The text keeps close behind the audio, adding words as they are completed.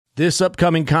This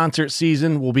upcoming concert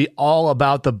season will be all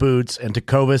about the boots, and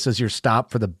Tecovas is your stop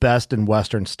for the best in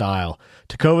Western style.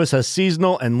 Tecovas has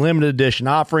seasonal and limited edition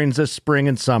offerings this spring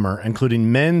and summer,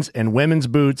 including men's and women's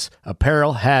boots,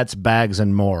 apparel, hats, bags,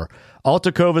 and more. All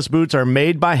Tecovas boots are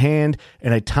made by hand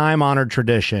in a time-honored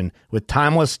tradition with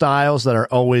timeless styles that are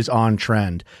always on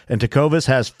trend. And Tecovas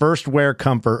has first wear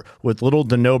comfort with little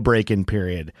to no break-in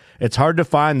period. It's hard to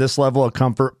find this level of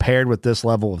comfort paired with this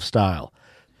level of style.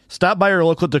 Stop by your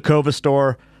local Tecovas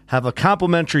store, have a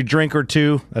complimentary drink or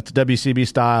two, that's WCB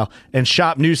style, and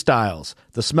shop new styles.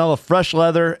 The smell of fresh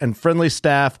leather and friendly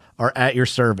staff are at your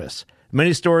service.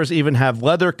 Many stores even have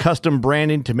leather custom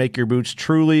branding to make your boots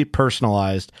truly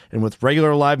personalized. And with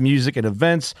regular live music and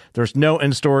events, there's no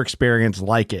in-store experience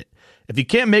like it. If you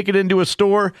can't make it into a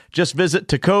store, just visit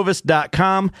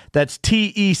tecovas.com. That's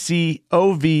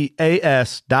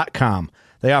TECOVAS.com.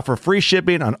 They offer free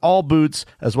shipping on all boots,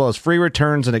 as well as free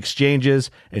returns and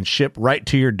exchanges, and ship right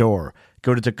to your door.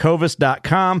 Go to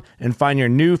tecovas.com and find your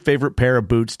new favorite pair of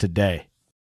boots today.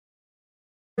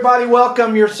 Everybody,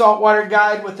 welcome your Saltwater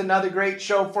Guide with another great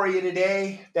show for you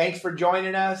today. Thanks for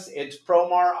joining us. It's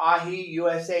Promar Ahi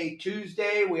USA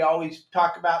Tuesday. We always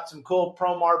talk about some cool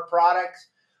Promar products.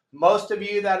 Most of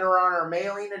you that are on our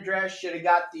mailing address should have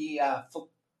got the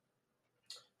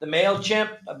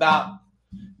MailChimp about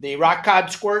the rock cod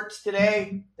squirts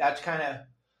today. That's kind of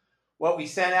what we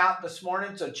sent out this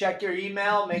morning. So check your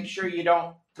email. Make sure you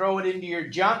don't throw it into your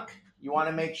junk. You want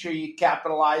to make sure you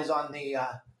capitalize on the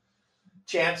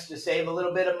chance to save a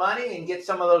little bit of money and get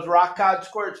some of those rock cod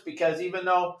squirts, because even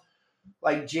though,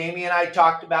 like Jamie and I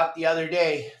talked about the other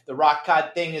day, the rock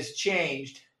cod thing has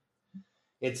changed.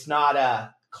 It's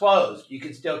not closed. You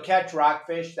can still catch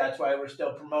rockfish. That's why we're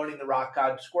still promoting the rock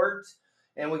cod squirts.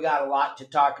 And we got a lot to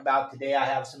talk about today. I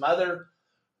have some other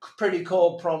pretty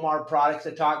cool Promar products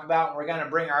to talk about. And we're going to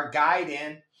bring our guide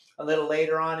in a little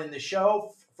later on in the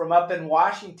show. From up in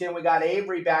Washington, we got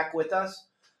Avery back with us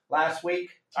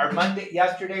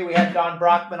yesterday we had Don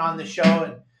Brockman on the show.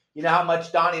 And you know how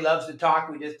much Donnie loves to talk.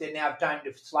 We just didn't have time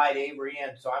to slide Avery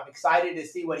in. So I'm excited to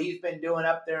see what he's been doing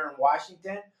up there in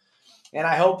Washington. And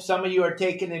I hope some of you are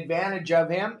taking advantage of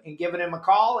him and giving him a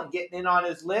call and getting in on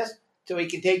his list, so he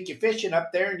can take you fishing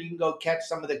up there and you can go catch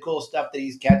some of the cool stuff that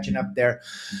he's catching up there.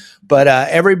 But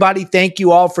everybody, thank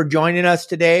you all for joining us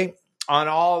today on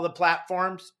all the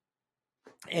platforms.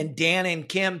 And Dan and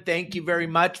Kim, thank you very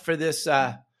much for this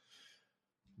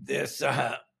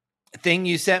thing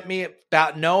you sent me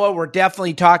about NOAA. We're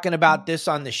definitely talking about this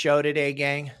on the show today,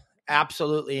 gang.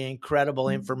 Absolutely incredible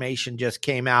information just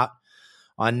came out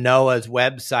on NOAA's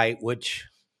website, which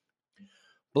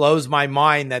blows my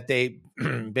mind that they've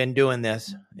been doing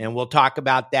this. And we'll talk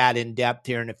about that in depth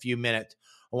here in a few minutes.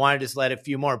 I want to just let a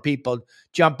few more people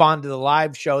jump onto the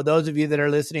live show. Those of you that are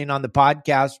listening on the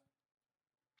podcast,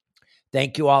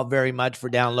 thank you all very much for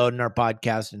downloading our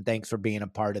podcast, and thanks for being a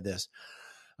part of this.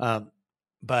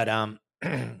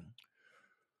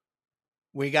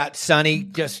 We got Sonny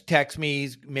just text me.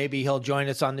 Maybe he'll join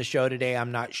us on the show today.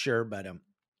 I'm not sure, but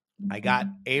I got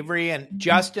Avery and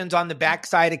Justin's on the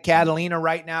backside of Catalina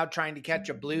right now trying to catch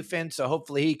a bluefin. So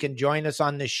hopefully he can join us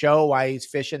on the show while he's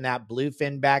fishing that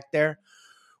bluefin back there.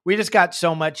 We just got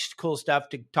so much cool stuff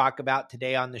to talk about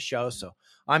today on the show. So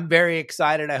I'm very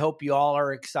excited. I hope you all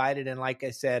are excited. And like I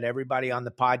said, everybody on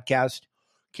the podcast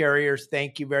carriers,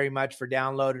 thank you very much for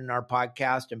downloading our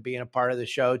podcast and being a part of the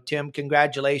show. Tim,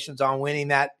 congratulations on winning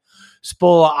that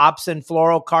spool of Opsin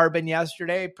fluorocarbon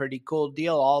yesterday. Pretty cool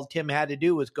deal. All Tim had to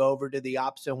do was go over to the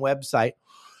Opsin website.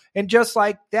 And just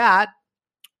like that,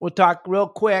 we'll talk real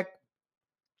quick.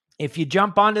 If you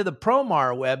jump onto the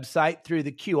Promar website through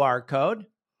the QR code,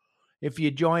 if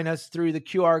you join us through the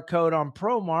QR code on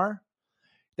Promar,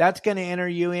 that's going to enter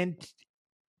you in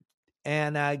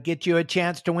and get you a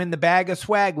chance to win the bag of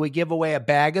swag. We give away a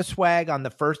bag of swag on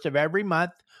the 1st of every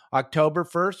month. October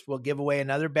 1st, we'll give away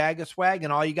another bag of swag,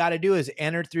 and all you got to do is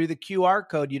enter through the QR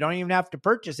code. You don't even have to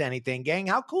purchase anything, gang.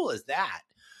 How cool is that?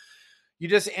 You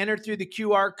just enter through the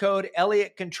QR code.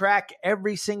 Elliot can track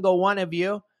every single one of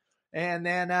you. And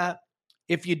then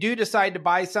if you do decide to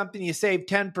buy something, you save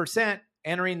 10%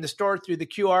 entering the store through the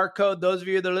QR code. Those of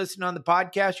you that are listening on the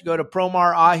podcast, you go to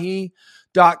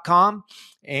promarahi.com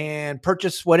and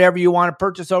purchase whatever you want to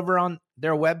purchase over on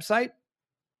their website.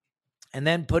 And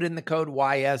then put in the code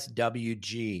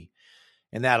YSWG,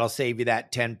 and that'll save you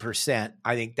that 10%.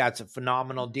 I think that's a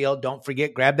phenomenal deal. Don't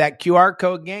forget, grab that QR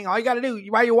code, gang. All you got to do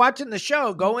while you're watching the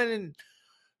show, go in and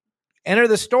enter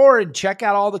the store and check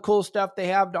out all the cool stuff they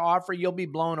have to offer. You'll be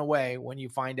blown away when you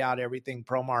find out everything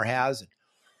Promar has.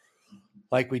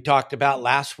 Like we talked about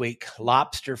last week,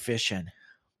 lobster fishing.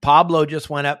 Pablo just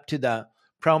went up to the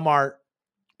Promar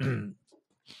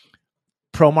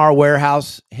Promar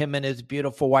Warehouse, him and his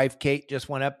beautiful wife, Kate, just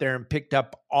went up there and picked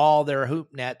up all their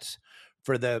hoop nets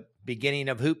for the beginning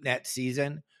of hoop net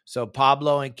season. So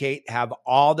Pablo and Kate have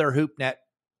all their hoop net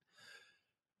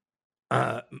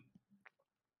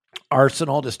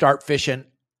arsenal to start fishing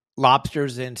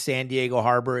lobsters in San Diego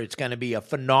Harbor. It's going to be a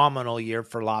phenomenal year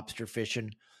for lobster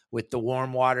fishing with the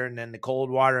warm water and then the cold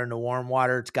water and the warm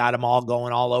water. It's got them all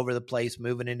going all over the place,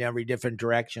 moving in every different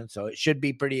direction. So it should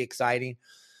be pretty exciting.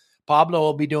 Pablo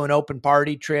will be doing open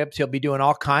party trips. He'll be doing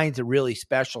all kinds of really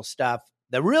special stuff.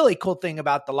 The really cool thing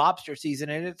about the lobster season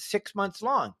is it's 6 months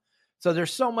long. So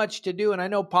there's so much to do. And I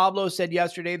know Pablo said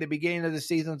yesterday, the beginning of the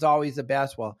season is always the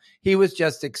best. Well, he was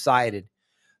just excited.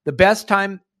 The best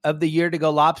time of the year to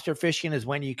go lobster fishing is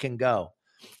when you can go.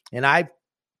 And I've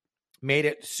made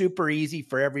it super easy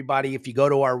for everybody. If you go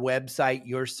to our website,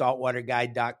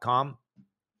 yoursaltwaterguide.com,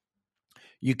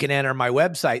 you can enter my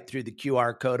website through the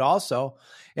QR code also.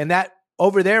 And that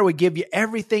over there would give you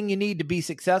everything you need to be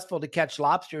successful to catch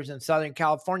lobsters in Southern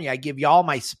California. I give you all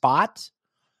my spots.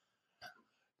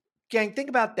 Gang, think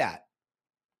about that.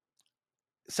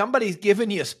 Somebody's giving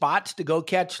you spots to go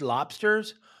catch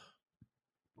lobsters.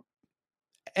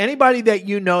 Anybody that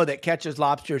you know that catches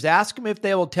lobsters, ask them if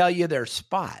they will tell you their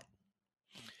spot.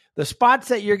 The spots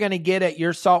that you're going to get at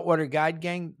your Saltwater Guide,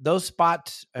 gang, those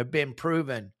spots have been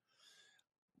proven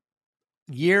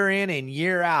year in and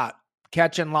year out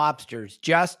catching lobsters.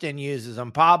 Justin uses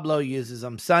them. Pablo uses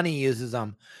them. Sonny uses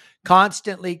them.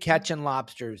 Constantly catching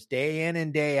lobsters day in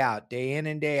and day out,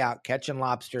 catching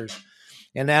lobsters.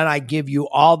 And then I give you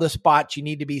all the spots you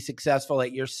need to be successful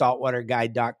at your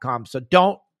saltwaterguide.com. So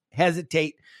don't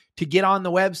hesitate to get on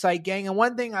the website, gang. And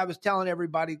one thing I was telling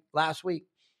everybody last week,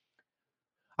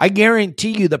 I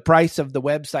guarantee you the price of the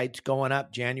website's going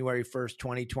up January 1st,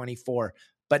 2024,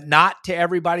 but not to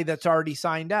everybody that's already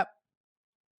signed up.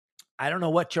 I don't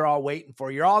know what you're all waiting for.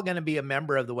 You're all going to be a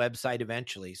member of the website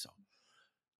eventually. So,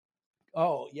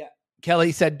 oh yeah.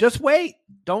 Kelly said, just wait.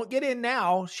 Don't get in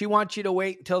now. She wants you to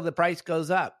wait until the price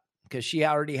goes up because she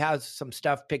already has some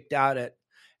stuff picked out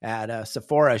at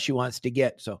Sephora she wants to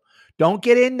get. So don't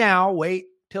get in now. Wait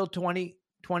till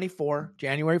 2024,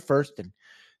 January 1st, and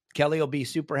Kelly will be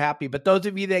super happy. But those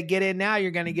of you that get in now, you're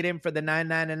going to get in for the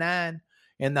 $9.99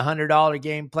 and the $100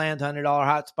 game plans, $100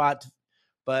 hotspots.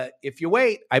 But if you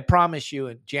wait, I promise you,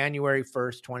 in January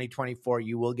 1st, 2024,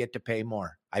 you will get to pay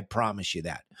more. I promise you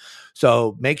that.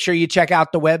 So make sure you check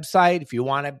out the website if you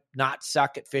want to not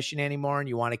suck at fishing anymore and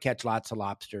you want to catch lots of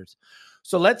lobsters.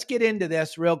 So let's get into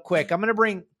this real quick. I'm going to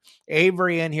bring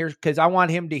Avery in here because I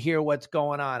want him to hear what's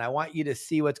going on. I want you to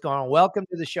see what's going on. Welcome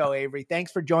to the show, Avery.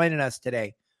 Thanks for joining us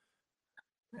today.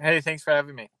 Hey, thanks for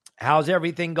having me. How's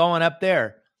everything going up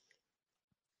there?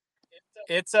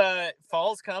 It's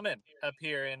fall's coming up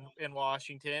here in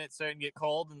Washington. It's starting to get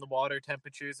cold and the water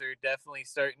temperatures are definitely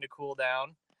starting to cool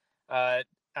down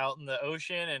out in the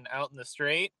ocean and out in the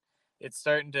strait. It's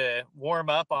starting to warm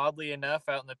up, oddly enough,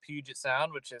 out in the Puget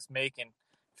Sound, which is making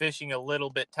fishing a little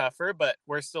bit tougher, but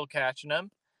we're still catching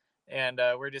them. And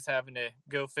we're just having to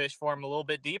go fish for them a little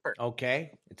bit deeper.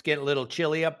 Okay. It's getting a little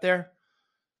chilly up there.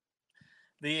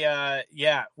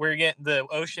 We're getting the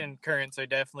ocean currents are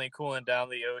definitely cooling down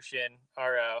the ocean.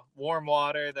 Our warm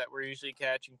water that we're usually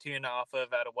catching tuna off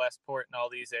of out of Westport and all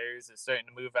these areas is starting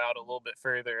to move out a little bit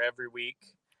further every week.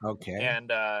 Okay.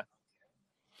 And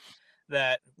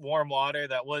that warm water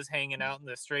that was hanging out in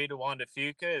the Strait of Juan de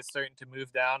Fuca is starting to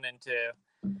move down into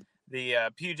the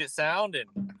Puget Sound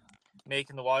and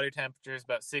making the water temperatures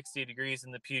about 60 degrees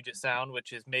in the Puget Sound,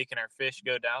 which is making our fish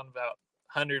go down about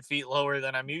 100 feet lower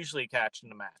than I'm usually catching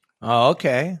them at. Oh,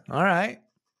 okay. All right.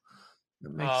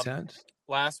 That makes sense.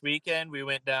 Last weekend, we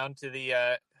went down to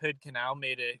the Hood Canal,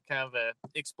 made a kind of a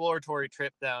exploratory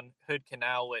trip down Hood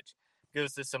Canal, which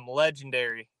goes to some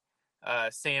legendary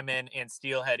salmon and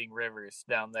steelheading rivers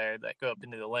down there that go up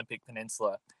into the Olympic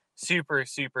Peninsula. Super,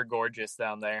 super gorgeous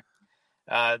down there.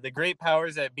 The great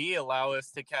powers that be allow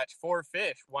us to catch 4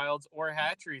 fish, wilds or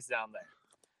hatcheries down there.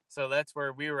 So that's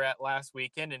where we were at last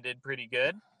weekend and did pretty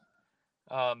good.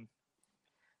 I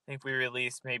think we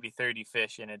released maybe 30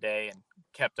 fish in a day and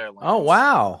kept our limits. Oh,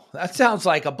 wow. That sounds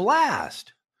like a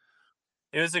blast.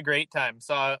 It was a great time.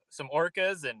 Saw some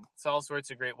orcas and saw all sorts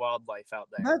of great wildlife out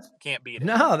there. Can't beat it.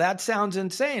 No, that sounds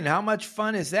insane. How much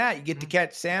fun is that? You get to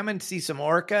catch salmon, see some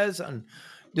orcas. And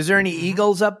is there any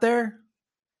eagles up there?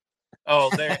 Oh,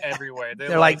 they're everywhere.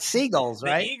 They're like seagulls,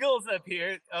 right? The eagles up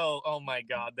here. Oh my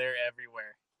God, they're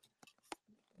everywhere.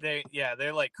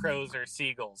 They're like crows or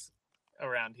seagulls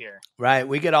around here. Right.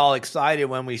 We get all excited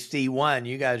when we see one.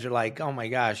 You guys are like, oh my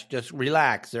gosh, just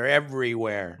relax. They're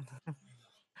everywhere.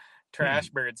 trash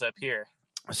birds up here.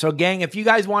 So, gang, if you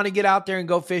guys want to get out there and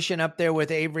go fishing up there with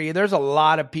Avery, there's a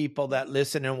lot of people that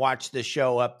listen and watch the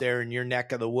show up there in your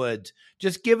neck of the woods.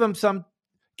 Just give them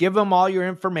all your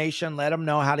information, let them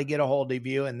know how to get a hold of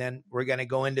you, and then we're going to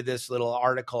go into this little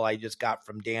article I just got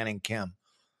from Dan and Kim.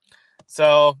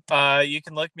 So you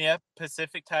can look me up,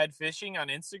 Pacific Tide Fishing on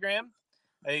Instagram.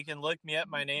 You can look me up,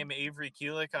 my name, Avery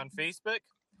Kulik, on Facebook.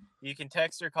 You can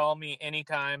text or call me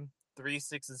anytime,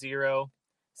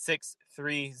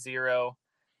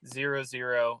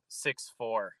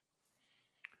 360-630-0064.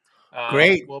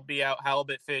 Great. We'll be out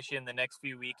halibut fishing the next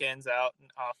few weekends out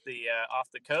off the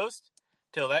coast.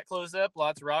 Till that closes up,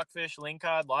 lots of rockfish,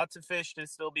 lingcod, lots of fish to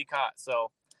still be caught.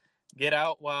 So get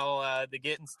out while the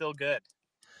getting's still good.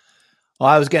 Well,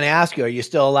 I was going to ask you, are you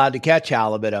still allowed to catch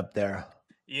halibut up there?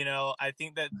 I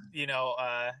think that,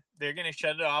 they're going to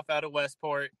shut it off out of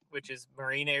Westport, which is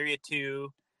Marine Area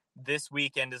 2. This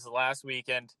weekend is the last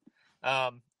weekend.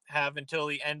 Have until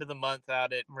the end of the month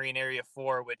out at Marine Area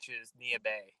 4, which is Nia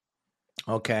Bay.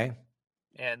 Okay.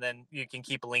 And then you can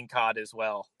keep lingcod as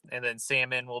well. And then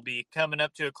salmon will be coming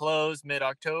up to a close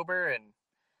mid-October, and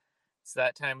it's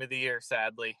that time of the year,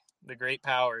 sadly. The great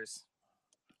powers.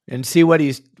 And see what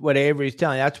Avery's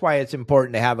telling you. That's why it's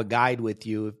important to have a guide with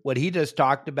you. What he just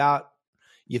talked about,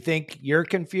 you think you're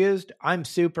confused? I'm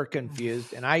super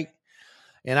confused. And I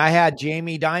had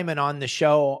Jamie Dimon on the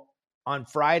show on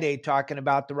Friday talking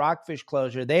about the rockfish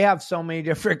closure. They have so many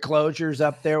different closures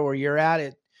up there where you're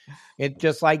at. It's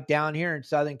just like down here in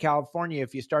Southern California.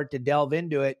 If you start to delve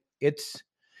into it, it's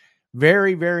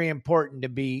very, very important to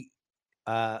be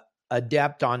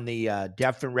adept on the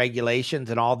different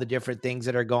regulations and all the different things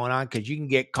that are going on, because you can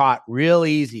get caught real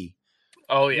easy.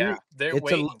 Oh, yeah.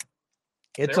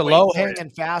 It's a low-hanging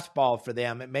fastball for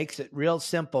them. It makes it real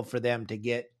simple for them to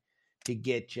get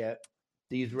you.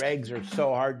 These regs are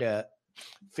so hard to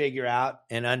figure out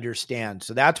and understand.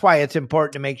 So that's why it's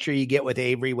important to make sure you get with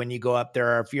Avery when you go up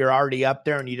there. Or if you're already up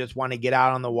there and you just want to get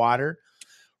out on the water,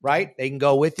 right? They can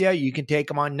go with you. You can take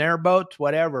them on their boats,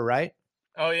 whatever, right?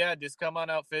 Oh, yeah. Just come on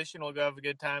out fishing. We'll go have a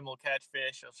good time. We'll catch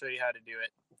fish. I'll show you how to do it.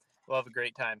 We'll have a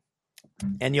great time.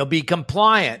 And you'll be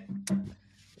compliant.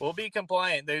 We'll be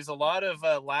compliant. There's a lot of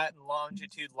lat and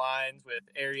longitude lines with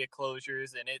area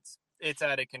closures, and it's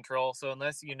out of control. So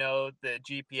unless you know the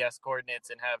GPS coordinates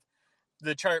and have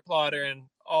the chart plotter and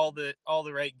all the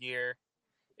right gear,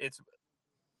 it's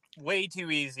way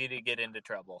too easy to get into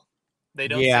trouble. They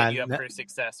don't set you up for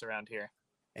success around here.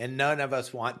 And none of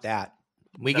us want that.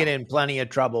 We get in plenty of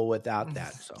trouble without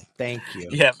that. So thank you.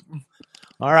 Yeah.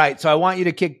 All right. So I want you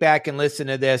to kick back and listen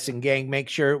to this. And gang, make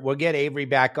sure we'll get Avery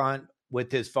back on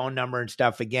with his phone number and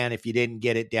stuff again if you didn't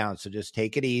get it down. So just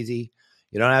take it easy.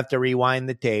 You don't have to rewind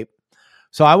the tape.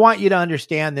 So I want you to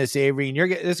understand this, Avery, and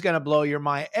this is going to blow your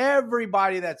mind.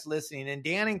 Everybody that's listening, and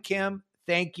Dan and Kim,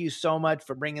 thank you so much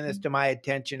for bringing this to my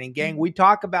attention. And gang, we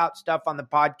talk about stuff on the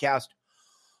podcast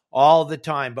all the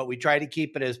time, but we try to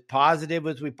keep it as positive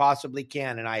as we possibly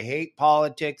can. And I hate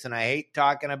politics and I hate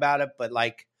talking about it, but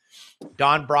like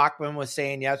Don Brockman was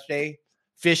saying yesterday,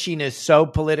 fishing is so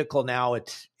political now.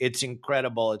 It's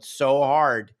incredible. It's so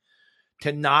hard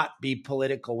to not be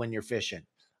political when you're fishing.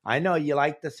 I know you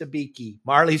like the sabiki.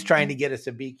 Marley's trying to get a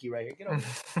sabiki right here. Get over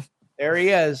there. There he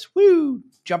is. Woo,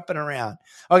 jumping around.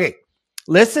 Okay,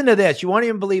 listen to this. You won't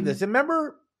even believe this.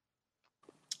 Remember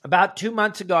about 2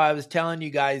 months ago, I was telling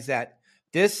you guys that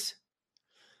this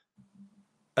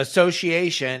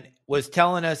association was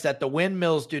telling us that the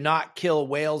windmills do not kill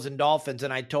whales and dolphins.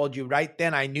 And I told you right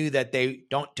then, I knew that they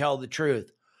don't tell the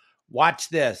truth. Watch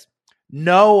this.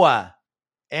 NOAA,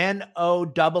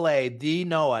 NOAA,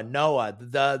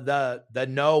 the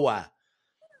NOAA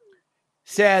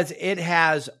says it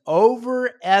has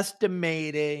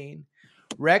overestimating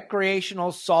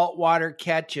recreational saltwater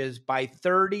catches by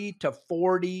 30 to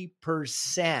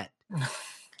 40%.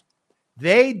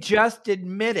 They just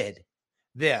admitted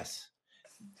this.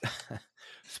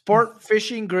 Sport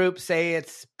fishing groups say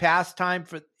it's past time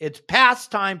for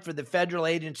the federal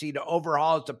agency to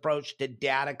overhaul its approach to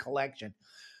data collection.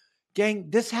 Gang,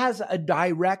 this has a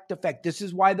direct effect. This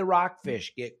is why the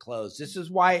rockfish get closed. This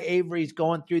is why Avery's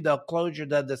going through the closure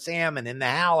of the salmon and the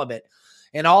halibut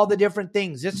and all the different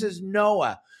things. This is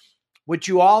NOAA, which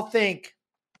you all think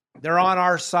they're on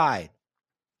our side,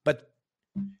 but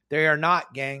they are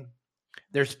not, gang.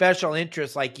 They're special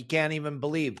interests like you can't even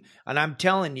believe. And I'm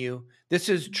telling you, this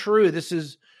is true. This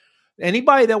is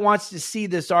anybody that wants to see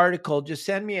this article, just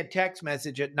send me a text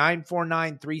message at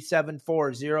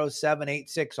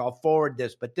 949-374-0786. I'll forward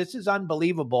this, but this is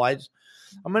unbelievable. I'm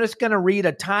just going to read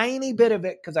a tiny bit of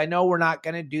it because I know we're not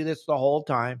going to do this the whole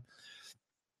time.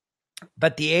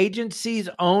 But the agency's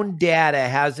own data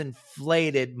has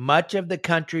inflated much of the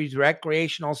country's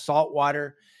recreational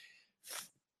saltwater.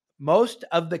 Most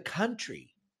of the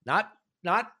country, not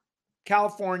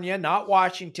California, not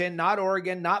Washington, not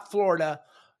Oregon, not Florida,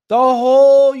 the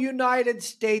whole United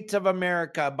States of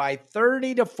America by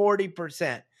 30 to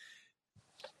 40%.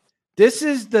 This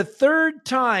is the third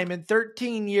time in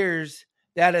 13 years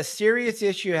that a serious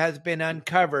issue has been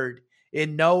uncovered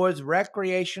in NOAA's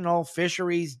recreational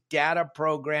fisheries data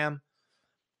program,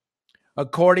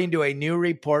 according to a new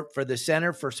report for the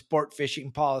Center for Sport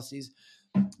Fishing Policies.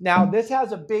 Now, this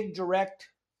has a big direct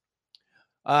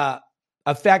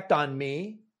effect on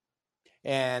me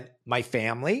and my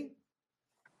family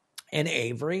and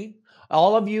Avery.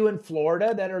 All of you in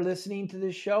Florida that are listening to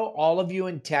this show, all of you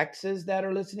in Texas that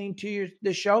are listening to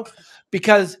the show,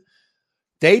 because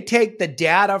they take the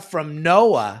data from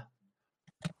NOAA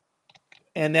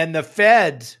and then the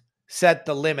feds set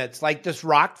the limits. Like this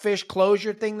rockfish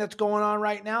closure thing that's going on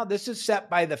right now, this is set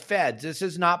by the feds. This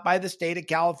is not by the state of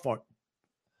California.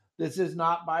 This is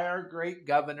not by our great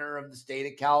governor of the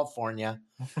state of California.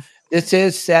 This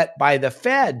is set by the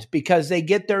feds because they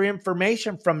get their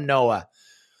information from NOAA.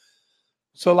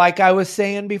 So like I was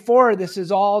saying before, this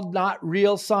is all not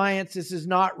real science. This is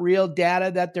not real data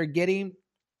that they're getting.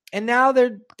 And now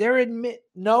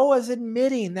NOAA's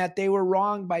admitting that they were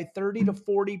wrong by 30 to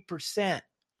 40%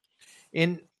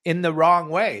 in the wrong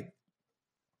way.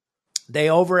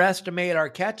 They overestimate our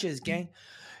catches, gang.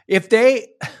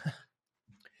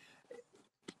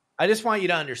 I just want you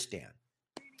to understand.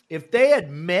 If they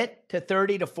admit to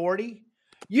 30 to 40,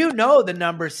 you know the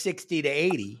number 60 to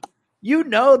 80. You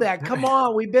know that. Come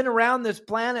on, we've been around this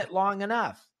planet long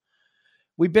enough.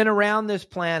 We've been around this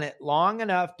planet long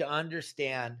enough to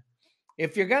understand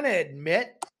if you're going to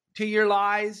admit to your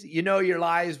lies, you know your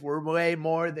lies were way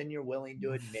more than you're willing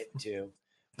to admit to.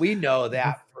 We know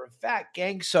that for a fact,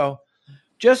 gang. So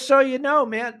just so you know,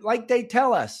 man, like they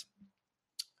tell us,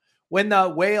 when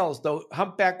the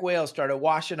humpback whales started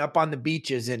washing up on the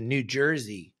beaches in New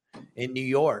Jersey, in New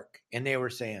York, and they were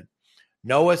saying,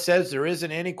 NOAA says there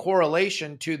isn't any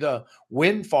correlation to the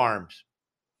wind farms.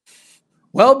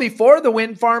 Well, before the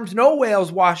wind farms, no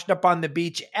whales washed up on the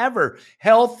beach ever.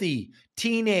 Healthy,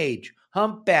 teenage,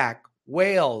 humpback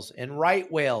whales and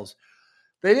right whales.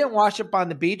 They didn't wash up on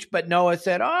the beach, but NOAA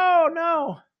said, oh,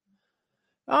 no,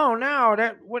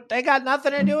 they got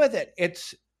nothing to do with it.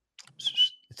 It's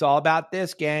all about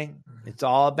this, gang. It's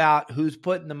all about who's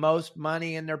putting the most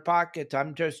money in their pockets. I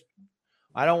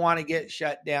don't want to get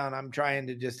shut down. I'm trying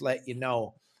to just let you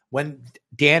know. When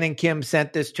Dan and Kim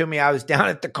sent this to me, I was down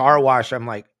at the car wash. I'm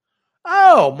like,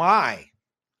 oh my.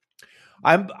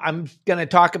 I'm going to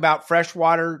talk about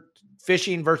freshwater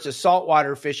fishing versus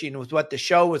saltwater fishing was what the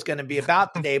show was going to be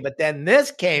about today. But then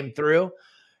this came through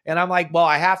and I'm like, well,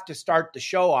 I have to start the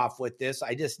show off with this.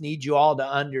 I just need you all to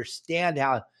understand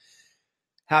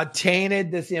how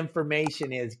tainted this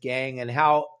information is, gang, and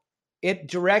how it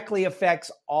directly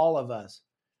affects all of us.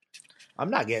 I'm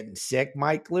not getting sick,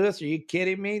 Mike Lewis. Are you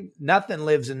kidding me? Nothing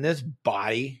lives in this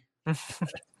body.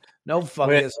 No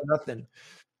fungus, nothing.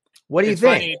 What do you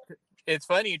think? It's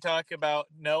funny you talk about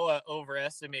NOAA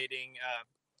overestimating.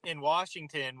 In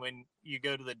Washington, when you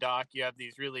go to the dock, you have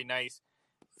these really nice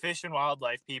fish and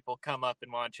wildlife people come up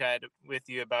and want to chat with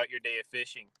you about your day of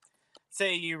fishing.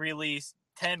 Say you release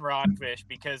 10 rockfish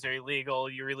because they're illegal.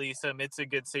 You release them. It's a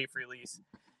good, safe release.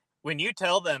 When you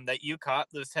tell them that you caught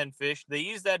those 10 fish, they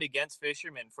use that against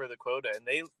fishermen for the quota, and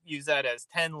they use that as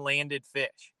 10 landed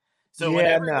fish. So when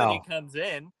everybody comes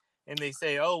in and they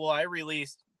say, oh, well, I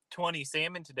released 20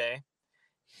 salmon today,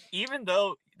 even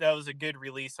though that was a good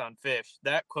release on fish,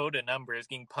 that quota number is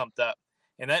getting pumped up.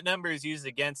 And that number is used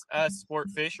against us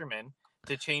sport fishermen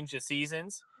to change the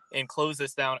seasons and close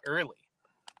us down early.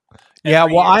 Yeah,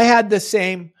 well, I had the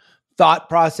same thought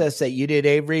process that you did,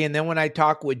 Avery. And then when I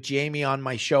talked with Jamie on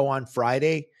my show on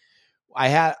Friday,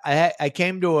 I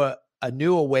came to a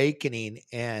new awakening.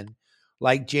 And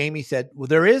like Jamie said, well,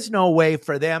 there is no way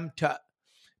for them to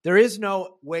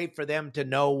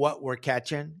know what we're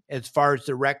catching as far as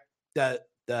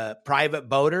the private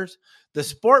boaters. The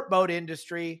sport boat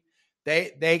industry,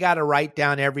 they got to write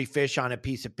down every fish on a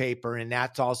piece of paper, and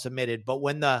that's all submitted. But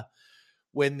when the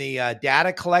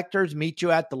data collectors meet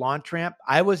you at the launch ramp,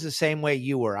 I was the same way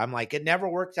you were. I'm like, it never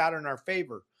works out in our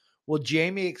favor. Well,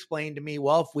 Jamie explained to me,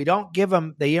 well, if we don't give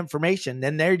them the information,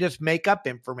 then they just make up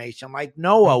information like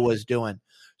NOAA was doing.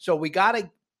 So we got to,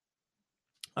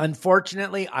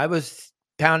 unfortunately, I was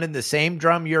pounding the same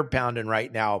drum you're pounding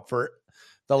right now for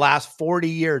the last 40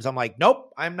 years. I'm like,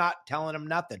 nope, I'm not telling them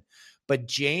nothing. But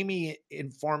Jamie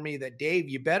informed me that, Dave,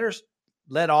 you better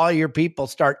let all your people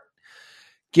start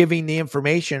giving the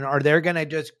information, or they're going to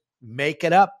just make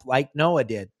it up like Noah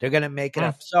did. They're going to make it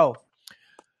up. So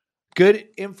good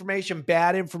information,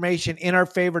 bad information, in our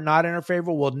favor, not in our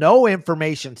favor. Well, no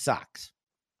information sucks.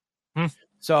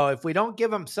 So if we don't give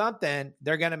them something,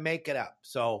 they're going to make it up.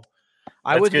 So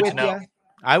I was with you.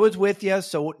 I was with you.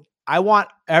 So I want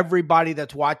everybody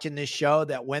that's watching this show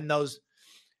that when those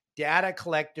data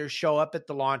collectors show up at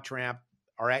the launch ramp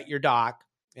or at your dock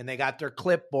and they got their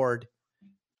clipboard,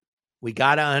 we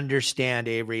got to understand,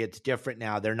 Avery, it's different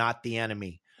now. They're not the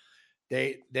enemy.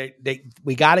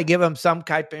 We got to give them some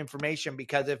type of information,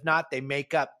 because if not, they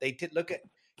make up.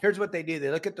 Here's what they do.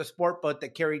 They look at the sport boat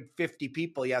that carried 50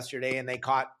 people yesterday and they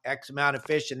caught X amount of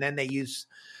fish. And then they use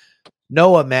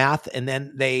NOAA math. And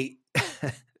then they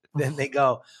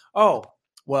go, oh,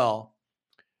 well,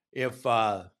 if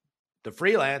the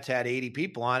Freelance had 80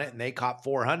 people on it and they caught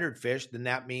 400 fish, then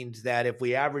that means that if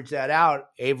we average that out,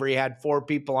 Avery had 4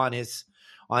 people on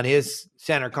his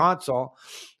center console.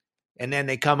 And then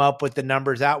they come up with the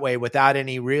numbers that way without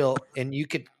any real, and you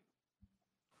could,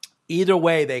 either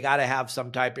way, they got to have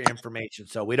some type of information.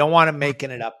 So we don't want them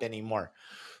making it up anymore.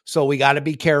 So we got to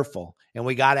be careful, and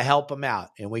we got to help them out,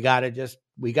 and we got to just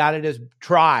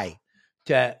try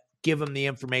to give them the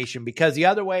information, because the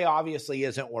other way obviously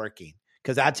isn't working,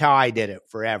 because that's how I did it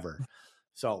forever.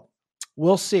 So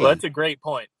we'll see. Well, that's a great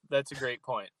point.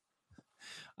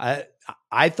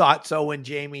 I thought so when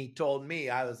Jamie told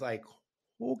me. I was like,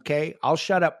 okay, I'll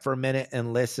shut up for a minute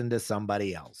and listen to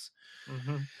somebody else.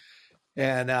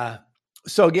 And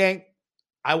so, gang,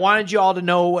 I wanted you all to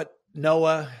know what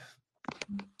Noah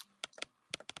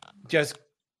just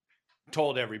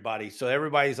told everybody, so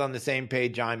everybody's on the same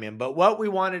page I'm in. But what we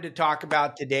wanted to talk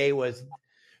about today was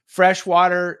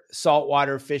freshwater,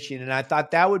 saltwater fishing, and I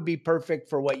thought that would be perfect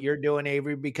for what you're doing,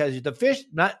 Avery, because the fish,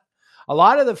 a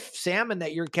lot of the salmon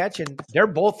that you're catching, they're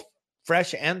both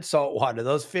fresh and saltwater.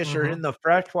 Those fish are in the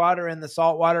freshwater and the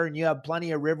saltwater, and you have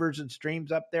plenty of rivers and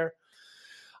streams up there.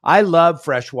 I love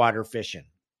freshwater fishing.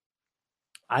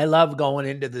 I love going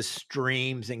into the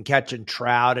streams and catching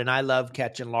trout, and I love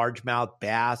catching largemouth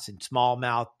bass and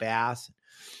smallmouth bass.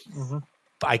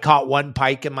 I caught 1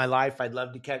 pike in my life. I'd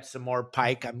love to catch some more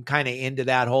pike. I'm kind of into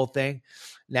that whole thing.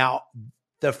 Now,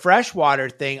 the freshwater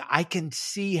thing, I can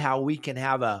see how we can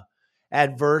have a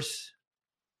adverse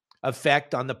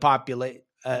effect on the population,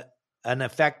 an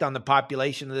effect on the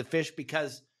population of the fish,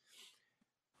 because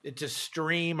it's a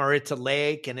stream or it's a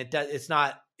lake, and it's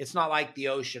not like the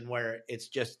ocean where it's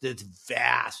just this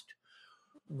vast,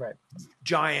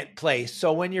 giant place.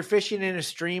 So when you're fishing in a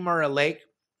stream or a lake,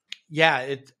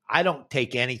 I don't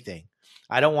take anything.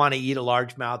 I don't want to eat a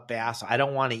largemouth bass. I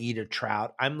don't want to eat a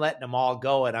trout. I'm letting them all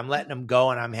go, and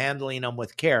I'm handling them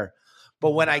with care.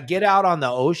 But when I get out on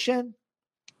the ocean,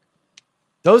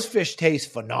 those fish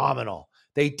taste phenomenal.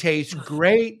 They taste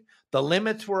great. The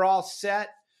limits were all set.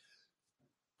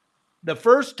 The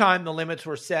first time the limits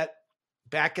were set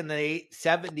back in the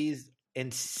 70s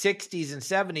and 60s and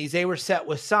 70s, they were set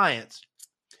with science.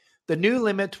 The new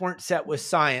limits weren't set with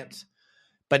science,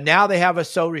 but now they have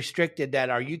us so restricted that,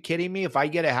 are you kidding me? If I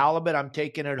get a halibut, I'm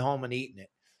taking it home and eating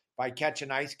it. If I catch a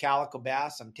nice calico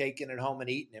bass, I'm taking it home and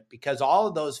eating it, because all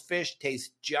of those fish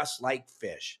taste just like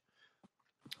fish.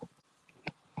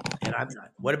 And I'm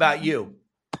not. What about you?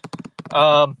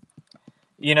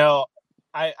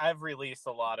 I've released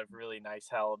a lot of really nice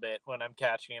halibut when I'm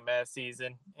catching them as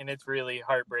season, and it's really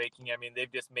heartbreaking. I mean,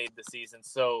 they've just made the season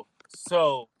so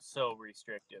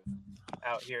restrictive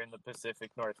out here in the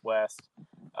Pacific Northwest.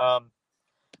 I'm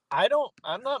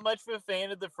not much of a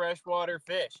fan of the freshwater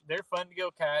fish. They're fun to go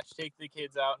catch, take the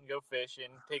kids out and go fishing,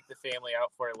 take the family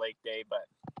out for a lake day, but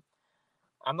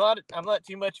I'm not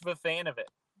too much of a fan of it.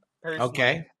 Personally,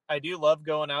 Okay. I do love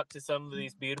going out to some of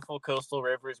these beautiful coastal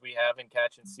rivers we have and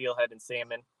catching steelhead and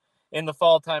salmon in the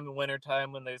fall time and winter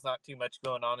time when there's not too much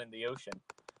going on in the ocean,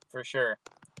 for sure.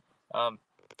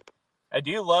 I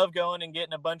do love going and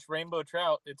getting a bunch of rainbow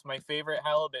trout. It's my favorite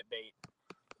halibut bait.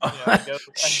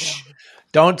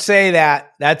 Don't say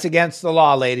that. That's against the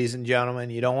law, ladies and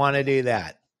gentlemen. You don't want to do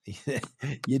that.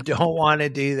 You don't want to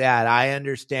do that. I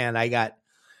understand.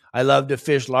 I love to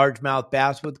fish largemouth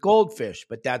bass with goldfish,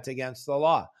 but that's against the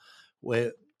law.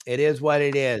 It is what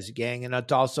it is, gang. And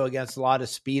it's also against the law to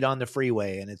speed on the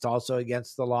freeway. And it's also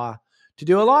against the law to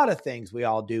do a lot of things we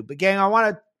all do. But gang, I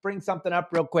want to bring something up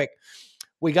real quick.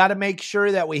 We got to make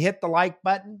sure that we hit the like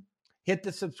button, hit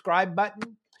the subscribe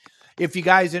button. If you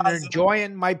guys are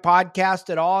enjoying my podcast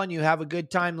at all and you have a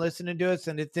good time listening to us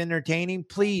and it's entertaining,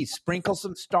 please sprinkle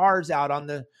some stars out on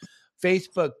the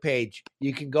Facebook page.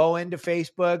 You can go into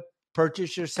Facebook,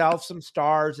 purchase yourself some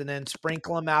stars, and then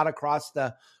sprinkle them out across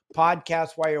the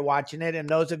podcast while you're watching it. And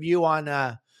those of you on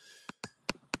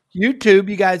YouTube,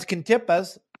 you guys can tip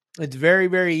us. It's very,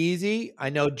 very easy. I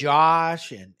know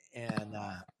Josh and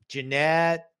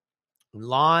Jeanette,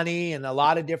 Lonnie, and a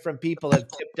lot of different people have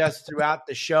tipped us throughout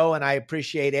the show, and I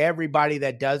appreciate everybody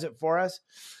that does it for us.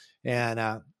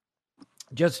 And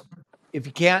just if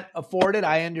you can't afford it,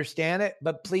 I understand it,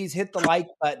 but please hit the like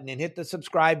button and hit the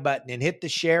subscribe button and hit the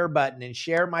share button and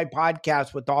share my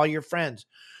podcast with all your friends.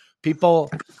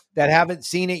 People that haven't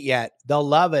seen it yet, they'll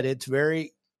love it. It's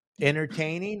very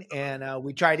entertaining, and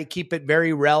we try to keep it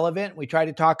very relevant. We try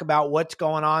to talk about what's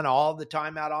going on all the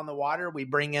time out on the water. We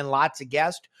bring in lots of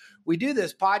guests. We do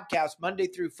this podcast Monday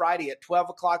through Friday at 12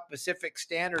 o'clock Pacific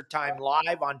Standard Time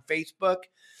live on Facebook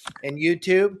and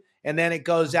YouTube, and then it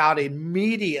goes out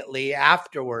immediately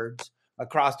afterwards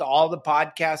across to all the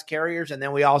podcast carriers, and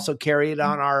then we also carry it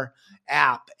on our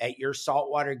app at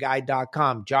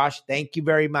yoursaltwaterguide.com. Josh, thank you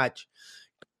very much.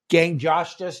 Gang,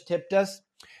 Josh just tipped us.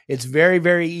 It's very,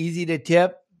 very easy to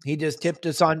tip. He just tipped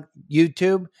us on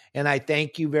YouTube, and I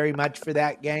thank you very much for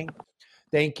that, gang.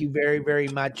 Thank you very, very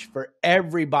much for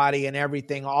everybody and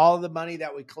everything. All the money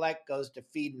that we collect goes to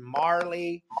feeding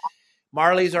Marley.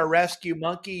 Marley's our rescue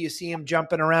monkey. You see him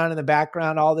jumping around in the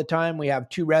background all the time. We have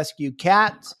 2 rescue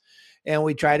cats, and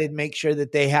we try to make sure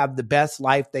that they have the best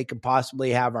life they can possibly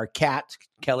have. Our cats,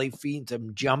 Kelly feeds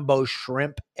them jumbo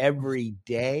shrimp every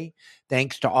day.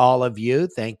 Thanks to all of you.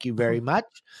 Thank you very much.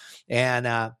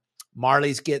 And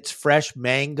Marley's gets fresh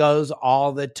mangoes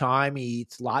all the time. He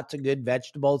eats lots of good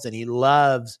vegetables, and he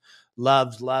loves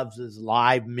his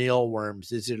live mealworms.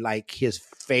 These are like his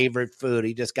favorite food.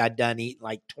 He just got done eating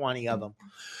like 20 of them.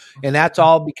 And that's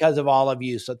all because of all of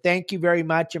you. So thank you very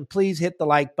much. And please hit the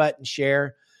like button,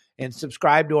 share, and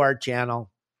subscribe to our channel.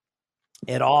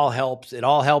 It all helps. It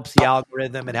all helps the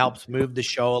algorithm. It helps move the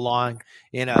show along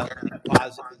in a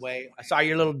positive way. I saw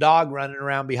your little dog running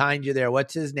around behind you there.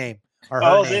 What's his name? Or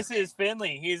her name? This is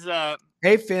Finley. He's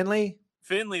Hey, Finley.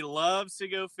 Finley loves to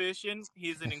go fishing.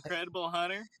 He's an incredible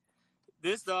hunter.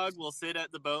 This dog will sit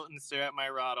at the boat and stare at my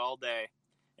rod all day.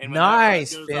 And when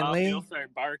nice, that rod goes Finley. off, he'll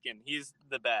start barking. He's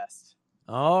the best.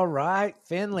 All right,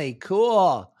 Finley.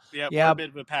 Cool. Yeah, we're a bit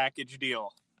of a package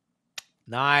deal.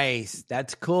 Nice.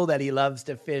 That's cool that he loves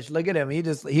to fish. Look at him.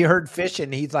 He heard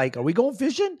fishing. He's like, are we going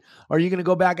fishing? Or are you going to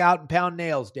go back out and pound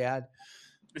nails, Dad?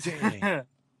 Dang.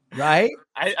 Right?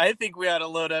 I think we ought to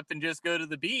load up and just go to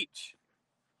the beach.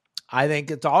 I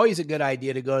think it's always a good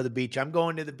idea to go to the beach. I'm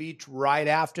going to the beach right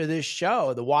after this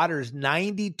show. The water is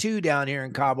 92 down here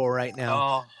in Cabo right now.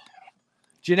 Oh.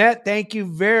 Jeanette, thank you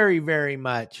very, very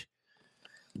much.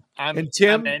 I'm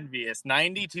envious.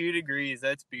 92 degrees.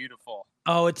 That's beautiful.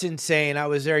 Oh, it's insane. I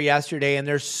was there yesterday, and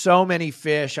there's so many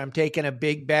fish. I'm taking a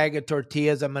big bag of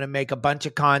tortillas. I'm going to make a bunch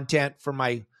of content for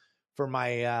my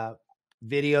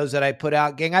videos that I put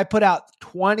out. Gang, I put out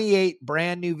 28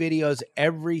 brand new videos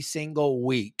every single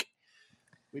week.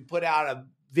 We put out a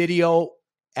video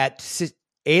at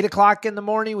 8 o'clock in the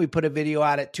morning. We put a video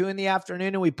out at 2 in the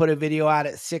afternoon, and we put a video out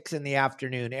at 6 in the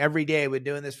afternoon. Every day. We're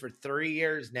doing this for 3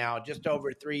 years now, just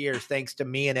over 3 years, thanks to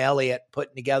me and Elliot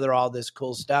putting together all this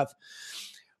cool stuff.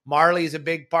 Marley's a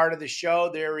big part of the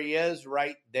show. There he is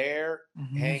right there,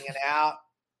 hanging out.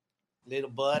 Little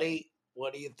buddy,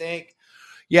 what do you think?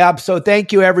 Yeah, so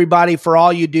thank you, everybody, for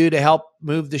all you do to help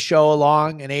move the show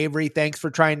along. And Avery, thanks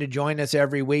for trying to join us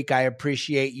every week. I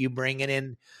appreciate you bringing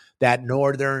in that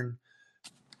northern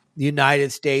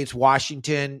United States,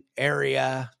 Washington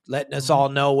area, letting us all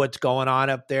know what's going on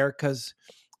up there, because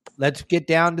let's get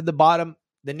down to the bottom,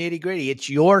 the nitty-gritty. It's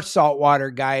your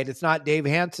saltwater guide. It's not Dave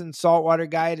Hansen's saltwater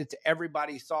guide. It's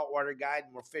everybody's saltwater guide,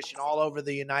 and we're fishing all over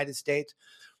the United States.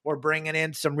 We're bringing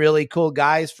in some really cool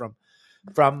guys from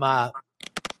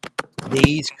the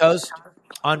East Coast.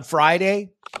 On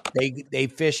Friday, they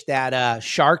fished that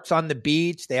sharks on the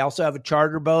beach. They also have a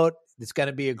charter boat. It's going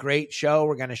to be a great show.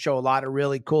 We're going to show a lot of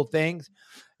really cool things.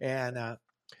 And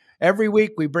every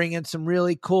week we bring in some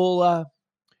really cool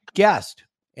guests.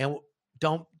 And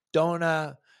don't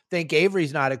think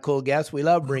Avery's not a cool guest. We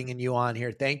love bringing you on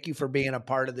here. Thank you for being a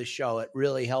part of the show. It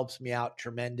really helps me out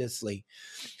tremendously.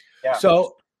 Yeah.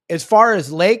 So as far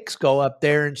as lakes go up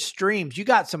there and streams, you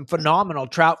got some phenomenal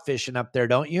trout fishing up there,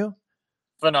 don't you?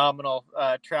 Phenomenal.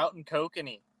 Trout and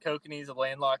kokanee. Kokanee's a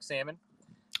landlocked salmon.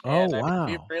 And, wow.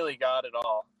 We've really got it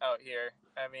all out here.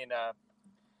 I mean,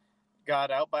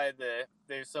 got out by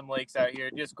there's some lakes out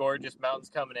here, just gorgeous mountains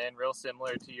coming in, real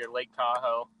similar to your Lake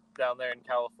Tahoe down there in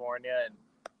California. And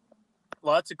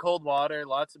lots of cold water,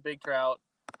 lots of big trout.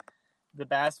 The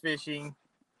bass fishing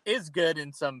is good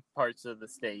in some parts of the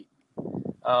state.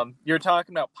 You were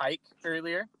talking about pike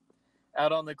earlier.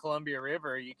 out on the Columbia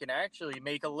River, you can actually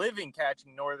make a living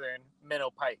catching northern minnow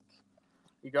pike.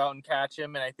 You go out and catch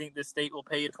them, and I think the state will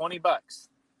pay you $20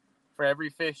 for every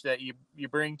fish that you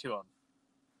bring to them.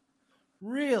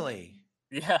 Really?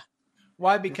 Yeah.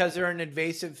 Why? Because they're an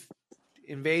invasive.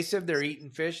 They're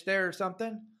eating fish there or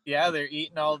something? Yeah, they're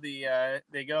eating all the,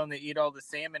 they go and they eat all the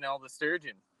salmon and all the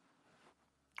sturgeon.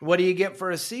 What do you get for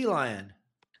a sea lion?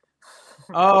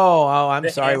 Oh, I'm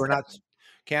sorry.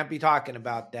 Can't be talking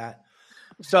about that.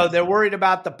 So they're worried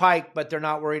about the pike, but they're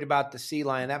not worried about the sea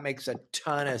lion. That makes a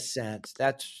ton of sense.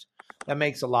 That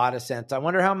makes a lot of sense. I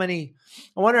wonder how many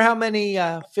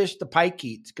fish the pike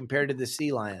eats compared to the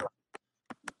sea lion.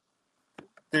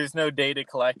 There's no data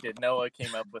collected. Noah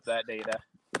came up with that data.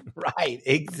 Right.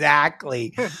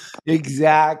 Exactly.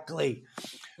 Exactly.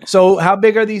 So how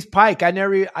big are these pike?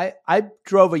 I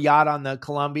drove a yacht on the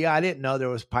Columbia. I didn't know there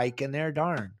was pike in there.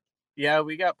 Darn. Yeah,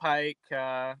 we got pike.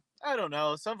 I don't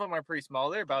know. Some of them are pretty small.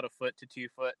 They're about 1 foot to 2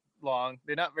 foot long.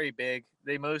 They're not very big.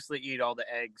 They mostly eat all the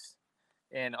eggs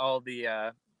and all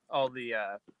the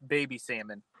baby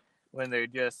salmon when they're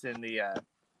just in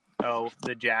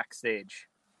the jack stage.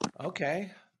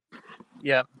 Okay.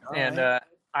 Yep. All and right.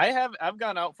 I've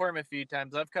gone out for them a few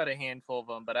times. I've caught a handful of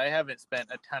them, but I haven't spent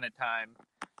a ton of time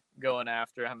going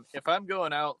after them. If I'm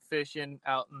going out fishing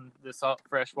out in the salt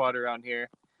freshwater around here,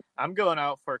 I'm going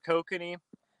out for kokanee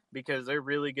because they're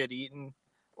really good eating,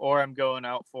 or I'm going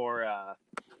out for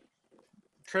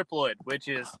triploid, which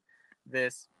is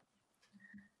this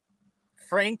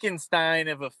Frankenstein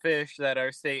of a fish that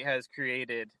our state has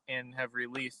created and have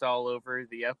released all over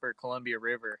the upper Columbia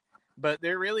River. But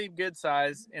they're really good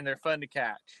size and they're fun to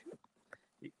catch.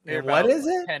 They're And what about is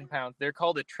it? 10 pounds. They're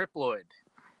called a triploid,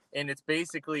 and it's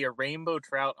basically a rainbow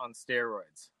trout on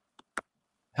steroids.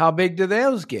 How big do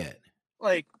those get?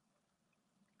 Like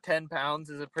 10 pounds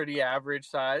is a pretty average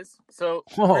size. So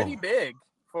Whoa. pretty big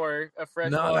for a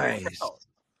freshwater trout.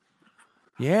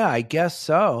 Yeah, I guess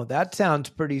so. That sounds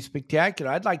pretty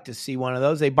spectacular. I'd like to see one of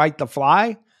those. They bite the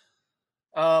fly?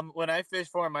 When I fish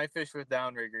for them, I fish with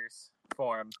downriggers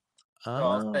for them. So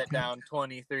I'll set down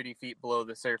 20, 30 feet below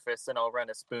the surface, and I'll run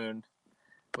a spoon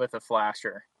with a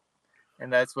flasher.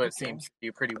 And that's what seems to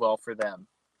do pretty well for them.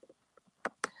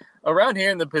 Around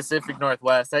here in the Pacific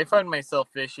Northwest, I find myself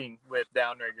fishing with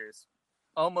downriggers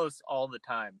almost all the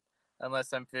time,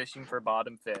 unless I'm fishing for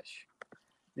bottom fish.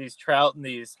 These trout and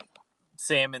these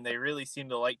salmon, they really seem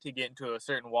to like to get into a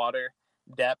certain water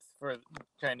depth for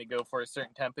trying to go for a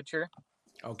certain temperature.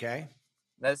 Okay.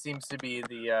 That seems to be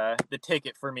the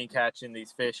ticket for me catching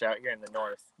these fish out here in the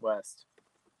Northwest.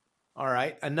 All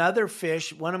right. Another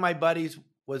fish. One of my buddies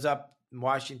was up in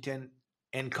Washington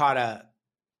and caught a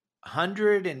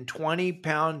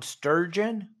 120-pound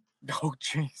sturgeon. Oh,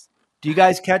 jeez. Do you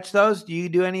guys catch those? Do you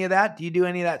do any of that? Do you do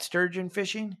any of that sturgeon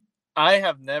fishing? I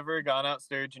have never gone out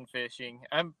sturgeon fishing.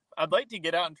 I'd like to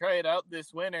get out and try it out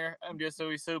this winter. I'm just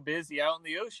always so busy out in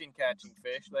the ocean catching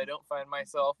fish that I don't find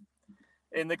myself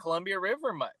in the Columbia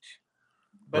River much.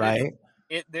 But right.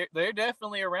 They're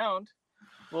definitely around.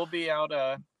 We'll be out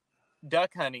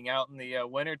duck hunting out in the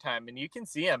wintertime, and you can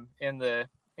see them in the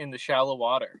shallow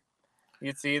water.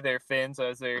 You can see their fins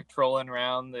as they're trolling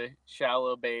around the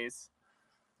shallow bays.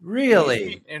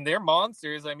 Really? And they're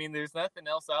monsters. I mean, there's nothing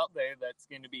else out there that's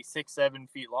going to be 6-7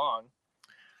 feet long.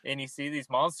 And you see these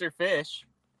monster fish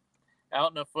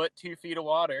out in 1 foot, 2 feet of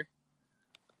water.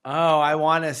 Oh, I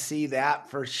want to see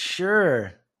that for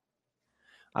sure.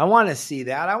 I want to see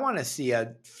that. I want to see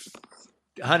a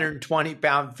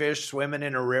 120-pound fish swimming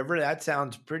in a river. That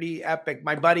sounds pretty epic.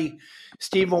 My buddy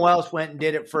Stephen Wells went and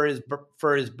did it for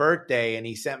his birthday, and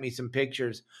he sent me some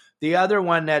pictures. The other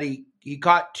one that he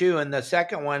caught two, and the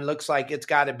second one looks like it's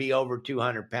got to be over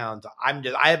 200 pounds.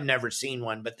 I have never seen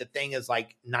one, but the thing is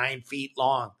like 9 feet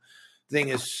long. The thing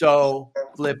is so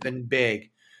flipping big.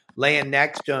 Laying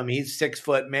next to him, he's 6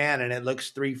 foot man, and it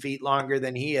looks 3 feet longer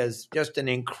than he is. Just an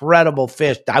incredible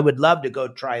fish. I would love to go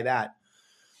try that.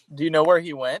 Do you know where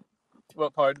he went?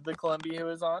 What part of the Columbia he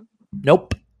was on?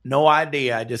 Nope. No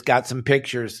idea. I just got some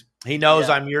pictures. He knows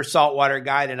I'm your saltwater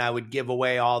guide, and I would give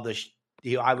away all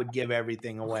I would give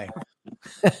everything away.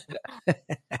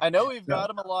 I know we've got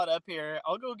them a lot up here.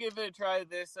 I'll go give it a try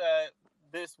this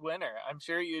winter. I'm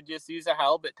sure you just use a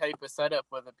halibut type of setup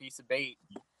with a piece of bait.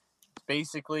 It's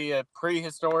basically a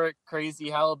prehistoric, crazy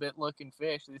halibut-looking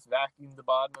fish that's vacuumed the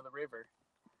bottom of the river.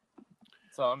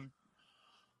 So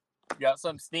got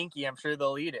some stinky. I'm sure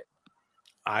they'll eat it.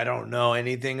 I don't know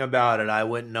anything about it. I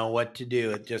wouldn't know what to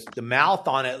do. It just, the mouth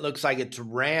on it looks like it's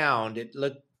round.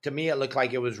 To me, it looked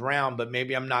like it was round, but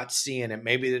maybe I'm not seeing it.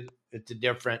 Maybe it's a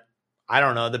different I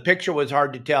don't know. The picture was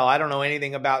hard to tell. I don't know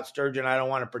anything about sturgeon. I don't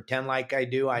want to pretend like I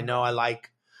do. I know I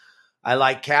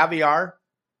like caviar.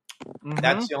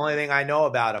 That's the only thing I know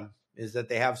about them, is that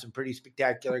they have some pretty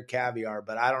spectacular caviar,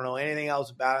 but I don't know anything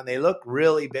else about them. They look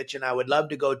really bitchin'. I would love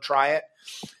to go try it.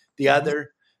 The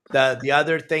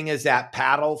other thing is that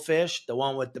paddle fish, the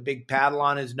one with the big paddle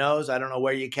on his nose. I don't know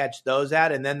where you catch those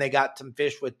at. And then they got some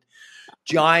fish with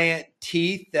giant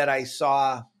teeth that I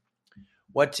saw.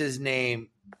 What's his name?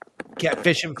 Kept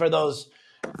fishing for those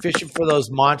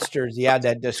monsters. He had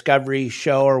that Discovery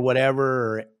show or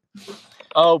whatever.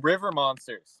 Oh, river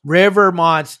monsters. River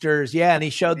monsters, yeah, and he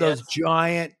showed those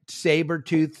giant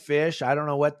saber-toothed fish. I don't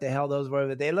know what the hell those were,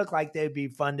 but they look like they'd be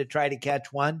fun to try to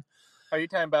catch one. Are you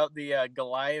talking about the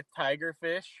Goliath tiger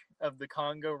fish of the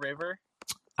Congo River?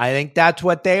 I think that's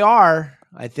what they are.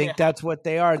 That's what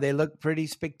they are. They look pretty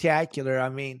spectacular. I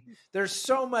mean, there's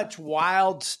so much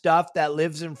wild stuff that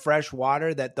lives in fresh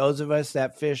water that those of us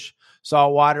that fish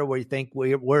saltwater, we think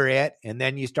we're it, and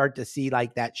then you start to see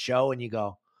like that show, and you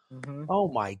go, oh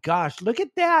my gosh, look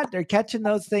at that. They're catching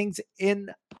those things in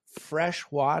fresh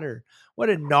water. What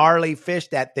a gnarly fish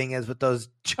that thing is with those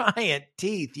giant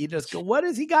teeth. You just go, what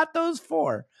has he got those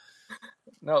for?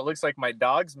 No, it looks like my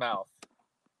dog's mouth.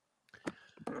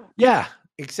 Yeah,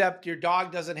 except your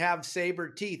dog doesn't have saber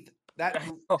teeth. That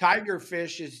tiger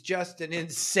fish is just an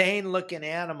insane looking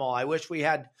animal. I wish we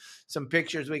had some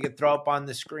pictures we could throw up on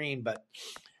the screen, but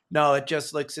no, it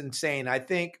just looks insane. I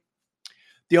think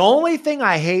the only thing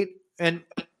I hate, and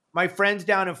my friends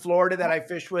down in Florida that I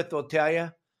fish with will tell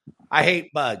you, I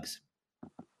hate bugs.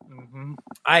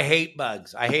 I hate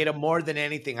bugs. I hate them more than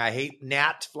anything. I hate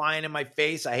gnats flying in my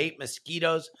face. I hate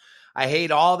mosquitoes. I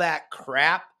hate all that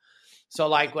crap. So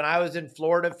like when I was in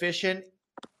Florida fishing,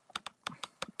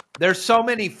 there's so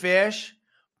many fish,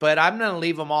 but I'm going to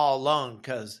leave them all alone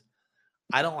because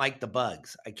I don't like the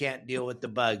bugs. I can't deal with the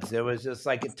bugs. There was just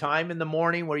like a time in the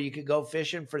morning where you could go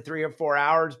fishing for 3 or 4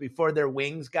 hours before their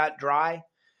wings got dry.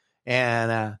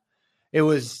 And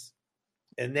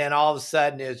and then all of a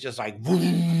sudden it was just like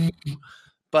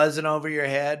buzzing over your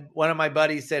head. One of my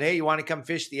buddies said, hey, you want to come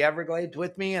fish the Everglades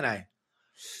with me? And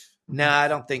I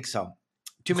don't think so.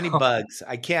 Too many bugs.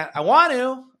 I can't. I want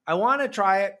to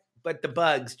try it, but the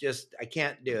bugs I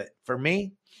can't do it. For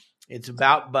me, it's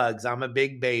about bugs. I'm a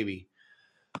big baby.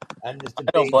 I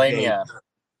don't blame you.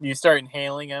 You start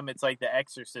inhaling them. It's like the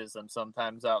exorcism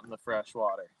sometimes out in the fresh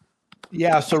water.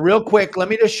 Yeah. So real quick, let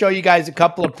me just show you guys a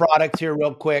couple of products here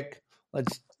real quick.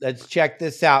 Let's check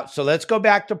this out. So let's go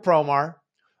back to Promar.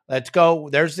 Let's go.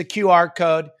 There's the QR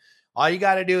code. All you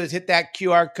got to do is hit that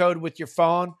QR code with your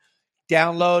phone,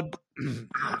 download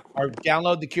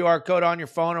the QR code on your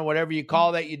phone or whatever you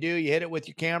call that you do. You hit it with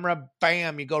your camera,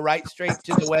 bam, you go right straight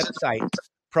to the website,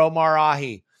 Promar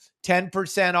Ahi.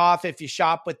 10% off if you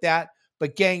shop with that.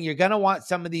 But gang, you're going to want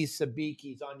some of these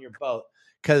sabikis on your boat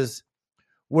because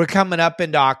we're coming up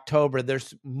into October.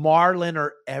 There's marlin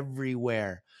are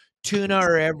everywhere. Tuna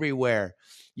are everywhere.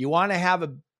 You want to have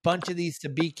a bunch of these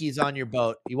sabikis on your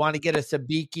boat. You want to get a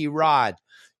sabiki rod.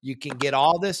 You can get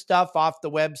all this stuff off the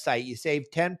website. You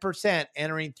save 10%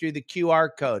 entering through the QR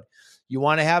code. You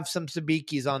want to have some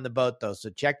sabikis on the boat, though. So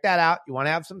check that out. You want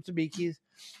to have some sabikis.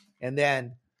 And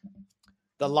then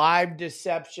the live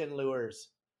deception lures.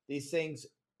 These things,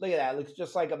 look at that. It looks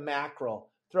just like a mackerel.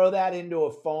 Throw that into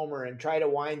a foamer and try to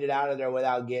wind it out of there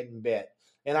without getting bit.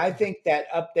 And I think that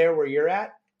up there where you're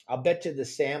at, I'll bet you the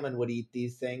salmon would eat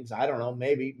these things. I don't know.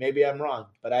 Maybe I'm wrong,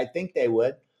 but I think they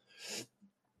would.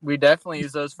 We definitely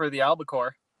use those for the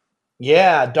albacore.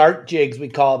 Yeah, dart jigs, we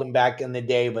called them back in the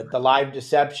day, but the live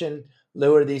deception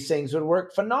lure, these things would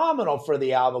work phenomenal for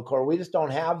the albacore. We just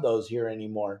don't have those here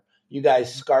anymore. You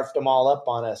guys scarfed them all up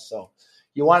on us. So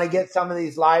you want to get some of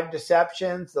these live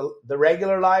deceptions, the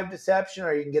regular live deception,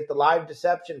 or you can get the live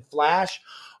deception flash.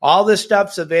 All this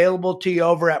stuff's available to you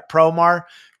over at Promar.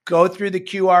 Go through the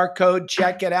QR code,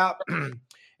 check it out.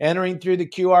 Entering through the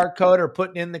QR code or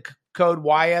putting in the code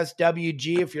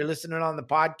YSWG if you're listening on the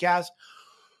podcast.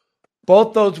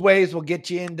 Both those ways will get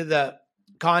you into the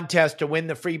contest to win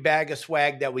the free bag of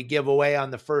swag that we give away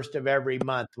on the first of every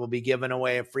month. We'll be giving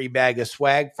away a free bag of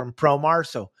swag from Promar.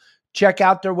 So check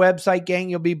out their website, gang.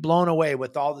 You'll be blown away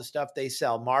with all the stuff they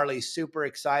sell. Marley's super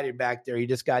excited back there. He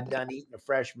just got done eating a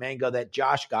fresh mango that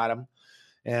Josh got him.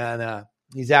 And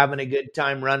he's having a good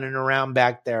time running around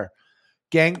back there.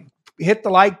 Gang, hit the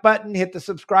like button, hit the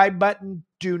subscribe button.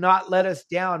 Do not let us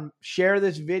down. Share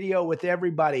this video with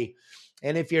everybody.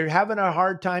 And if you're having a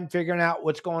hard time figuring out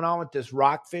what's going on with this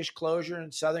rockfish closure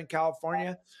in Southern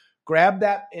California, grab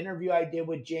that interview I did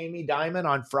with Jamie Dimon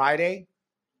on Friday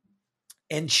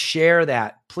and share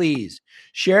that. please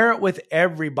share it with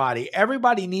everybody.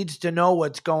 Everybody needs to know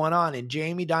what's going on. And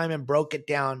Jamie Dimon broke it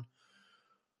down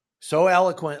so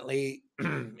eloquently.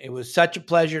 It was such a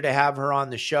pleasure to have her on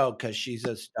the show because she's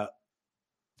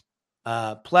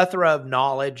a plethora of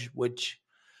knowledge, which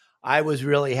I was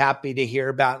really happy to hear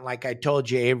about. And like I told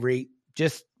you, Avery,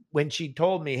 just when she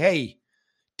told me, hey,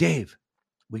 Dave,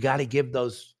 we got to give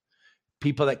those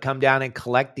people that come down and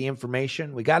collect the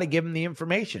information, we got to give them the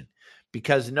information,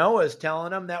 because Noah's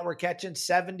telling them that we're catching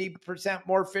 70%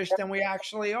 more fish than we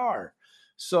actually are.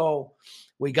 So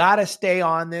we got to stay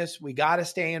on this. We got to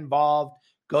stay involved.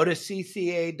 Go to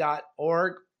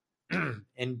cca.org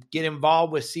and get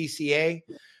involved with CCA.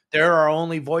 They're our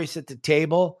only voice at the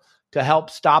table to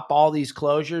help stop all these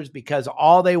closures, because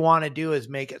all they want to do is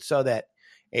make it so that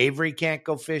Avery can't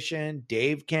go fishing,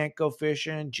 Dave can't go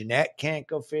fishing, Jeanette can't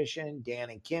go fishing, Dan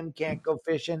and Kim can't go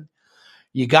fishing.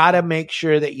 You got to make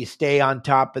sure that you stay on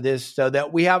top of this so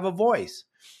that we have a voice.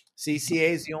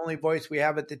 CCA is the only voice we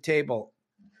have at the table.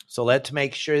 So let's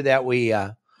make sure that we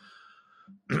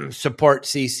support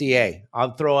CCA.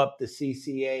 I'll throw up the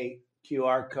CCA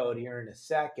QR code here in a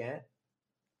second,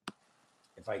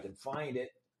 if I can find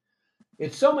it.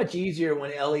 It's so much easier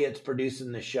when Elliot's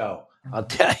producing the show. I'll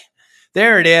tell you.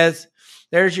 There it is.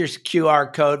 There's your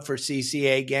QR code for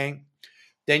CCA, gang.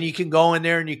 Then you can go in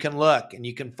there and you can look and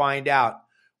you can find out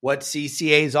what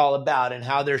CCA is all about and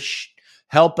how they're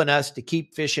helping us to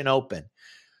keep fishing open.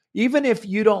 Even if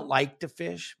you don't like to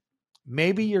fish,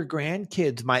 maybe your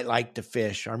grandkids might like to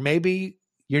fish, or maybe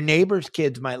your neighbor's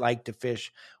kids might like to fish.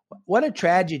 What a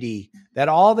tragedy that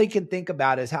all they can think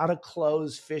about is how to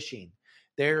close fishing.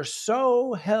 They're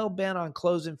so hell-bent on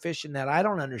closing fishing that I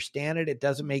don't understand it. It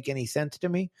doesn't make any sense to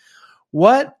me.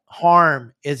 What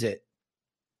harm is it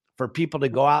for people to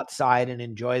go outside and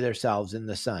enjoy themselves in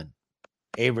the sun?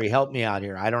 Avery, help me out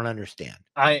here. I don't understand.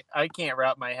 I can't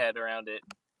wrap my head around it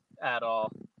at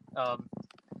all.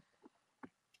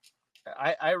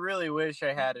 I really wish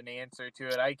I had an answer to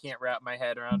it. I can't wrap my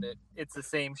head around it. It's the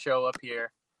same show up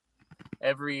here.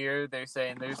 Every year they're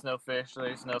saying there's no fish, and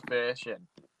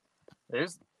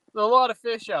there's a lot of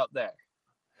fish out there.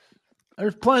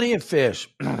 There's plenty of fish.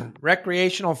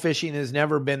 Recreational fishing has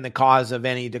never been the cause of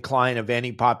any decline of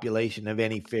any population of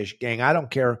any fish, gang. I don't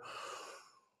care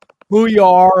who you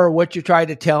are or what you try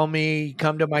to tell me.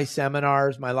 Come to my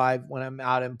seminars, my live, when I'm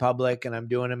out in public and I'm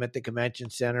doing them at the convention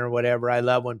center or whatever. I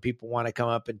love when people want to come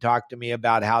up and talk to me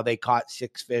about how they caught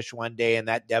 6 fish one day and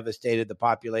that devastated the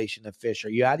population of fish. Are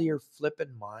you out of your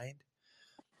flipping mind?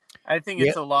 I think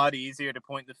it's a lot easier to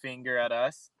point the finger at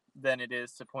us than it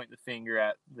is to point the finger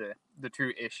at the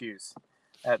true issues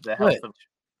at the health of.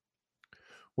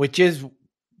 Which is,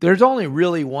 there's only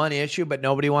really one issue, but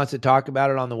nobody wants to talk about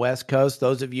it on the West Coast.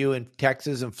 Those of you in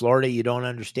Texas and Florida, you don't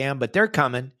understand, but they're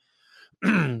coming.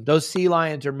 Those sea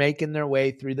lions are making their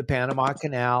way through the Panama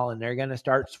Canal, and they're going to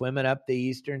start swimming up the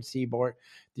eastern seaboard.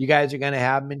 You guys are going to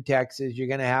have them in Texas. You're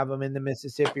going to have them in the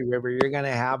Mississippi River. You're going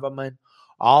to have them in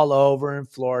all over in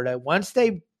Florida. Once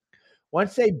they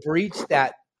breach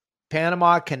that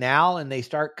Panama Canal and they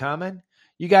start coming,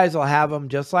 you guys will have them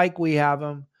just like we have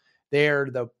them.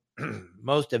 They're the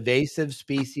most evasive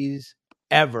species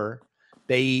ever.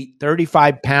 They eat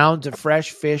 35 pounds of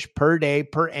fresh fish per day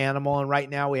per animal, and right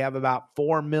now we have about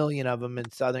 4 million of them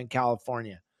in Southern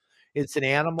California. It's an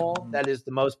animal that is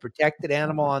the most protected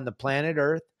animal on the planet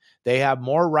Earth. They have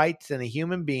more rights than a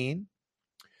human being.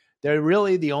 They're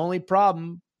really the only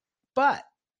problem, but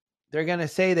they're going to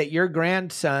say that your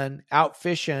grandson out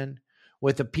fishing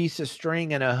with a piece of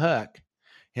string and a hook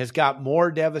has got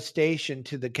more devastation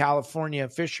to the California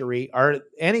fishery or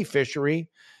any fishery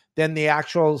than the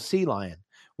actual sea lion,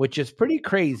 which is pretty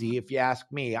crazy if you ask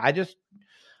me. I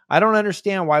don't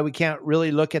understand why we can't really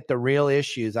look at the real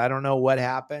issues. I don't know what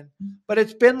happened, but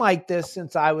it's been like this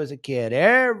since I was a kid.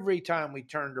 Every time we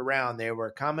turned around, they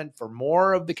were coming for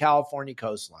more of the California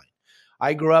coastline.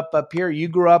 I grew up here. You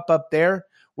grew up there,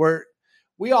 where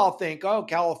we all think, oh,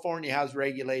 California has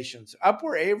regulations. Up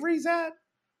where Avery's at,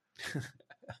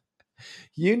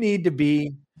 you need to be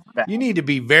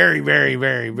very, very,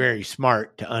 very, very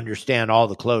smart to understand all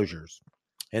the closures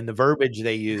and the verbiage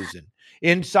they use, and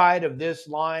inside of this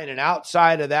line and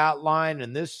outside of that line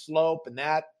and this slope and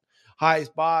that high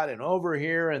spot and over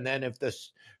here. And then if the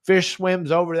fish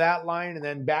swims over that line and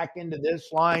then back into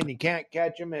this line, you can't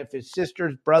catch him. If his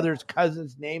sister's brother's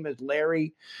cousin's name is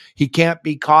Larry, he can't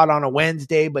be caught on a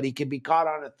Wednesday, but he can be caught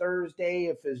on a Thursday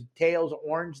if his tail's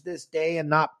orange this day and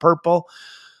not purple.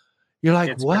 You're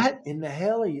like, what in the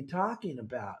hell are you talking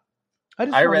about?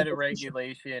 I read a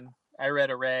regulation. I read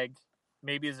a reg,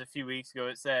 maybe it was a few weeks ago.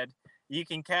 It said you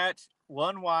can catch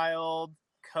one wild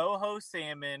coho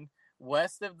salmon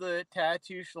west of the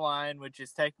Tatoosh line, which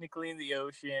is technically in the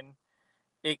ocean.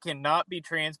 It cannot be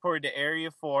transported to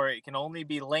Area 4. It can only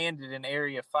be landed in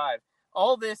Area 5.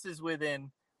 All this is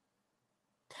within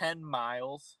 10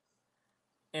 miles,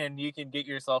 and you can get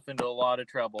yourself into a lot of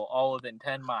trouble all within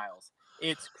 10 miles.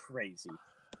 It's crazy.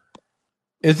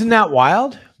 Isn't that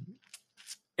wild?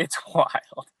 It's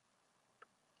wild.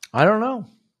 I don't know.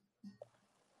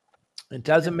 It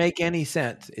doesn't make any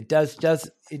sense. It does.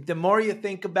 The more you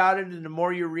think about it and the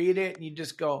more you read it, and you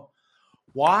just go,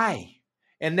 why?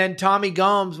 And then Tommy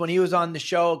Gomes, when he was on the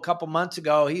show a couple months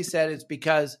ago, he said it's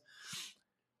because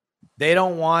they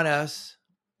don't want us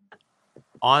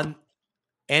on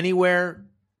anywhere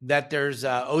that there's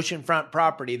oceanfront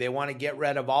property. They want to get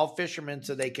rid of all fishermen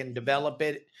so they can develop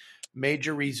it,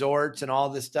 major resorts and all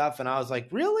this stuff. And I was like,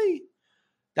 really?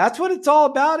 That's what it's all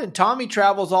about? And Tommy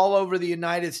travels all over the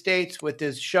United States with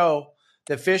his show,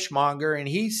 The Fishmonger, and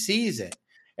he sees it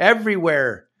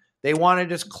everywhere. They want to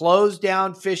just close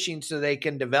down fishing so they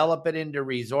can develop it into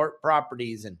resort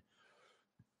properties.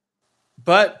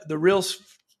 But the real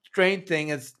strange thing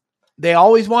is they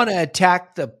always want to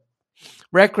attack the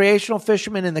recreational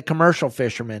fishermen and the commercial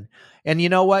fishermen. And you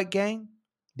know what, gang?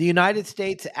 The United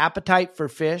States' appetite for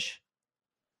fish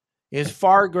is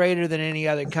far greater than any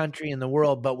other country in the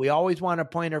world, but we always want to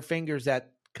point our fingers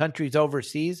at countries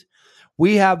overseas.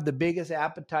 We have the biggest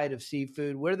appetite of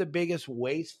seafood. We're the biggest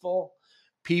wasteful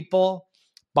people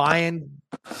buying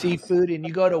seafood. And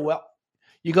you go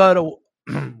to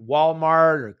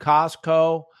Walmart or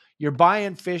Costco, you're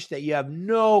buying fish that you have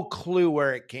no clue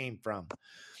where it came from.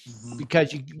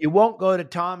 Because you won't go to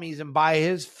Tommy's and buy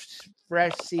his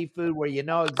fresh seafood where you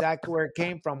know exactly where it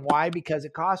came from. Why? Because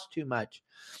it costs too much.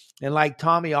 And like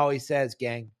Tommy always says,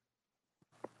 gang,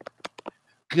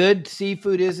 good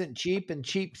seafood isn't cheap and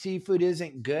cheap seafood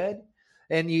isn't good.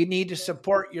 And you need to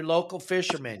support your local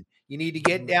fishermen. You need to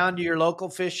get down to your local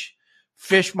fish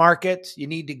markets. You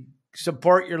need to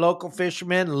support your local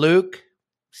fishermen. Luke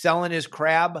selling his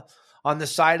crab on the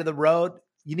side of the road.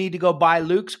 You need to go buy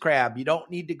Luke's crab. You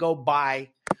don't need to go buy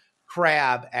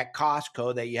crab at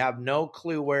Costco that you have no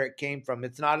clue where it came from.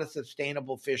 It's not a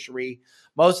sustainable fishery.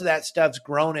 Most of that stuff's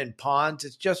grown in ponds.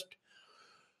 It's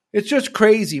just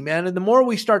crazy, man. And the more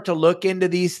we start to look into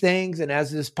these things, and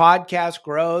as this podcast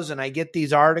grows and I get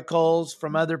these articles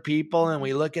from other people and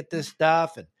we look at this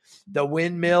stuff and the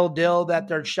windmill deal that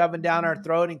they're shoving down our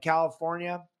throat in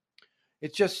California,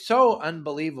 it's just so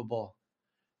unbelievable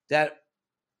that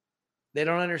they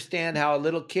don't understand how a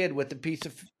little kid with a piece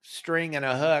of string and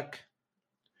a hook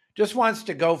just wants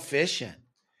to go fishing,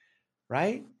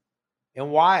 right? And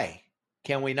why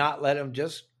can we not let them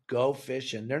just go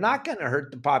fishing? They're not going to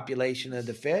hurt the population of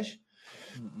the fish.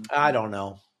 I don't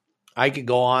know. I could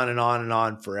go on and on and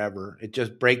on forever. It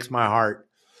just breaks my heart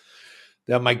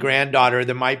that my granddaughter,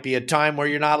 there might be a time where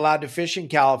you're not allowed to fish in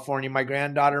California. My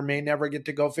granddaughter may never get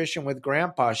to go fishing with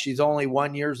grandpa. She's only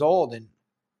 1 year old, and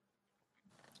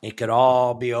it could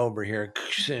all be over here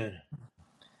soon.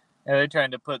 And they're trying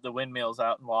to put the windmills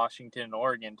out in Washington and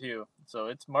Oregon, too. So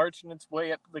it's marching its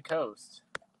way up the coast.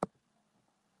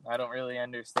 I don't really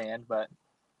understand, but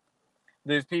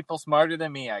there's people smarter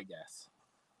than me, I guess.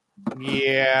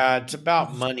 Yeah, it's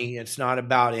about money. It's not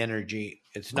about energy.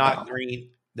 It's not green.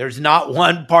 There's not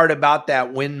one part about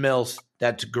that windmills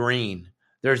that's green.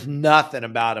 There's nothing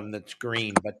about them that's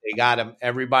green, but they got them.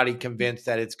 Everybody convinced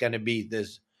that it's going to be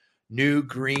this new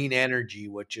green energy,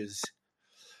 which is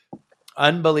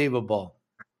unbelievable.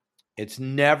 It's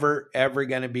never, ever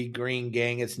going to be green,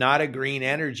 gang. It's not a green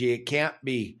energy. It can't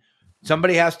be.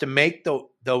 Somebody has to make the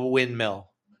windmill.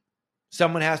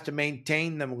 Someone has to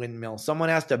maintain the windmill. Someone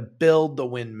has to build the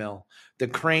windmill. The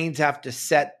cranes have to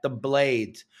set the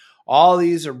blades. All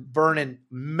these are burning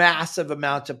massive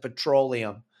amounts of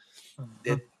petroleum.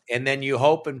 And then you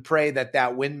hope and pray that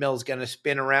that windmill is going to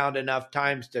spin around enough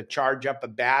times to charge up a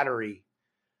battery.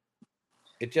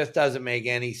 It just doesn't make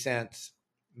any sense.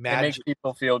 It makes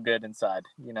people feel good inside,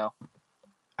 you know.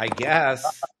 I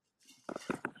guess.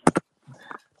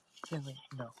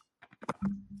 No.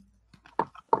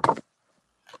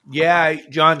 Yeah,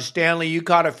 John Stanley, you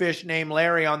caught a fish named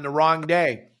Larry on the wrong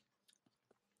day.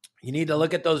 You need to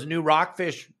look at those new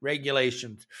rockfish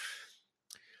regulations.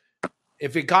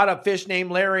 If you caught a fish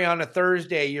named Larry on a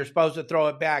Thursday, you're supposed to throw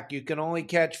it back. You can only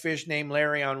catch fish named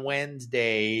Larry on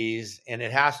Wednesdays, and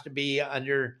it has to be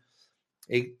under,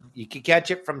 you can catch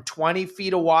it from 20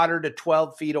 feet of water to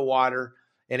 12 feet of water,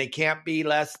 and it can't be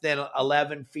less than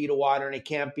 11 feet of water, and it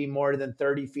can't be more than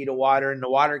 30 feet of water, and the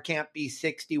water can't be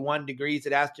 61 degrees.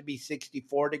 It has to be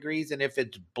 64 degrees, and if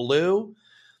it's blue,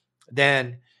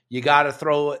 then you got to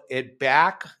throw it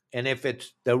back, And if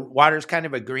the water's kind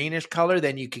of a greenish color,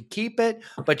 then you could keep it,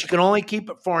 but you can only keep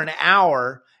it for an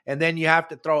hour and then you have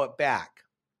to throw it back.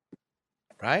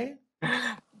 Right?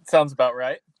 Sounds about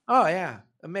right. Oh, yeah.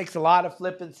 It makes a lot of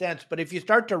flipping sense. But if you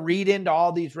start to read into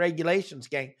all these regulations,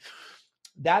 gang,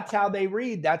 that's how they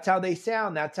read. That's how they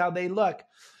sound. That's how they look.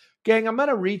 Gang, I'm going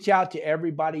to reach out to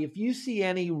everybody. If you see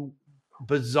any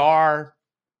bizarre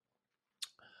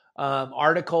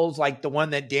articles like the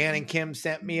one that Dan and Kim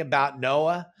sent me about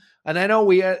NOAA, and I know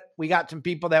we got some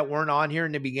people that weren't on here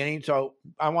in the beginning, so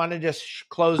I want to just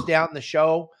close down the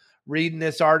show reading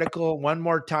this article one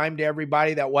more time to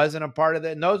everybody that wasn't a part of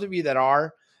it. And those of you that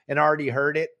are and already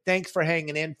heard it, thanks for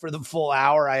hanging in for the full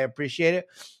hour. I appreciate it.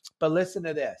 But listen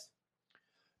to this.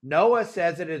 NOAA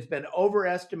says it has been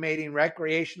overestimating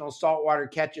recreational saltwater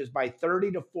catches by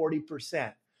 30 to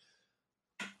 40%.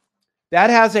 That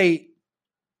has a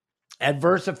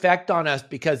adverse effect on us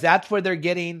because that's where they're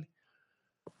getting.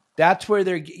 I'm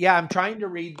trying to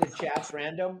read the chats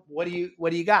random. What do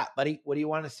you got, buddy? What do you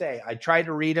want to say? I try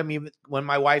to read them even when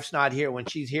my wife's not here. When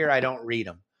she's here, I don't read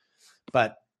them.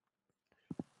 But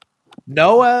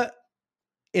NOAA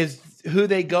is who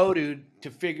they go to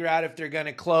figure out if they're going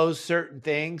to close certain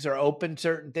things or open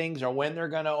certain things or when they're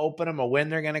going to open them or when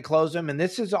they're going to close them. And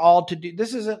this is all to do.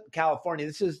 This isn't California.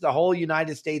 This is the whole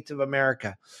United States of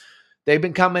America. They've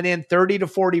been coming in 30 to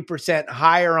 40%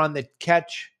 higher on the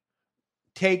catch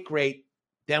take rate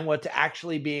than what's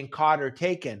actually being caught or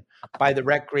taken by the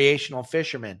recreational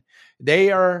fishermen.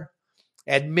 They are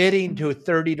admitting to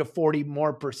 30 to 40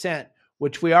 more percent,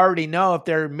 which we already know if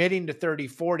they're admitting to 30,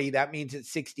 40, that means it's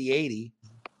 60, 80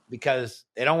 because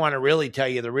they don't want to really tell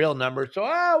you the real number. So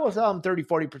we'll tell them 30,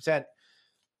 40%.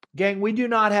 Gang, we do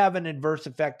not have an adverse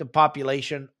effect of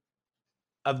population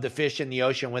of the fish in the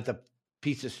ocean with a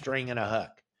piece of string and a hook.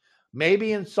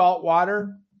 Maybe in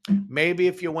saltwater, maybe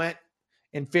if you went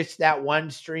and fished that one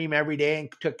stream every day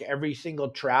and took every single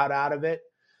trout out of it,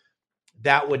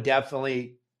 that would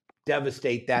definitely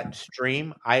devastate that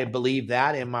stream. I believe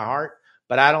that in my heart,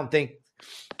 but I don't think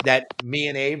that me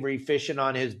and Avery fishing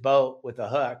on his boat with a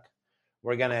hook,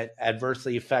 we're going to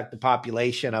adversely affect the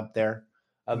population up there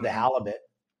of the halibut.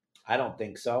 I don't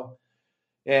think so.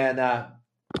 And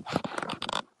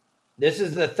this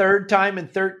is the third time in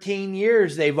 13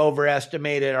 years they've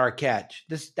overestimated our catch.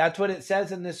 That's what it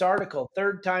says in this article.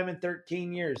 Third time in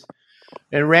 13 years.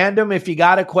 And random, if you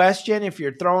got a question, if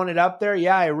you're throwing it up there,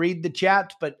 I read the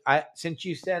chats, but since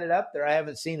you sent it up there, I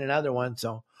haven't seen another one.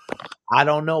 So I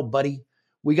don't know, buddy.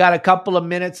 We got a couple of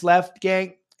minutes left,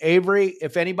 gang. Avery,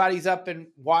 if anybody's up in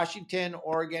Washington,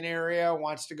 Oregon area,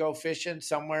 wants to go fishing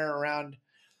somewhere around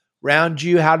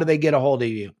you, how do they get a hold of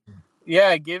you?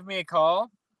 Yeah, give me a call.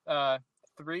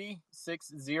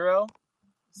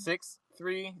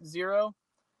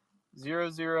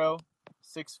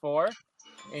 360-630-0064.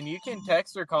 And you can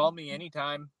text or call me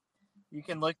anytime. You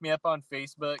can look me up on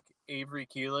Facebook, Avery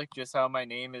Kulik, just how my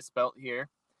name is spelt here.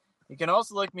 You can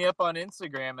also look me up on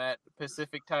Instagram at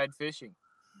Pacific Tide Fishing.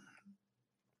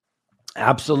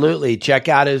 Absolutely. Check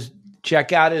out his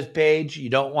page. You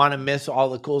don't want to miss all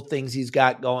the cool things he's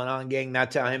got going on, gang.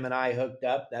 That's how him and I hooked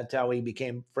up. That's how we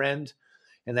became friends.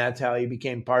 And that's how he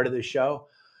became part of the show.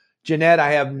 Jeanette,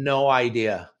 I have no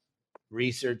idea.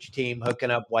 Research team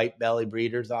hooking up white belly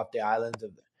breeders off the islands.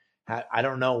 I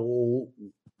don't know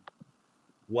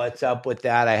what's up with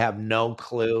that. I have no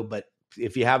clue. But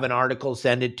if you have an article,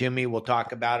 send it to me. We'll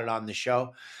talk about it on the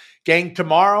show. Gang,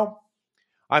 tomorrow,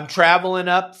 I'm traveling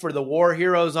up for the War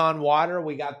Heroes on Water.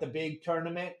 We got the big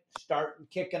tournament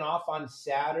kicking off on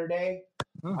Saturday.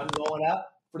 I'm going up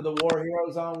for the War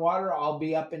Heroes on Water. I'll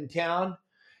be up in town.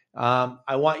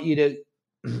 I want you to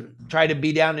try to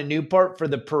be down in Newport for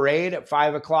the parade at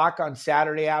 5:00 on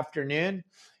Saturday afternoon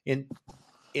in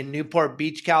Newport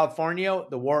Beach, California.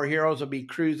 The War Heroes will be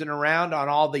cruising around on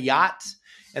all the yachts.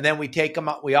 And then we take them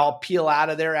up. We all peel out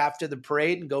of there after the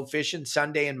parade and go fishing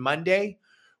Sunday and Monday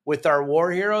with our War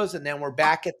Heroes. And then we're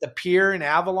back at the pier in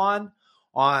Avalon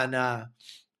on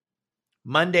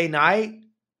Monday night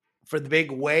for the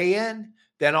big weigh-in.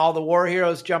 Then all the War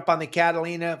Heroes jump on the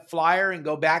Catalina Flyer and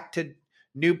go back to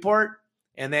Newport.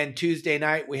 And then Tuesday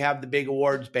night, we have the big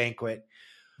awards banquet.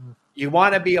 You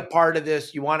want to be a part of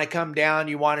this. You want to come down.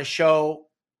 You want to show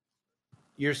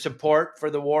your support for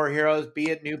the War Heroes.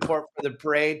 Be at Newport for the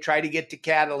parade. Try to get to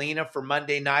Catalina for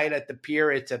Monday night at the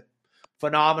pier. It's a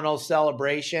phenomenal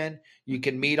celebration. You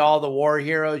can meet all the War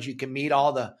Heroes. You can meet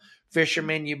all the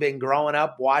fishermen you've been growing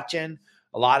up watching.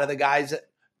 A lot of the guys,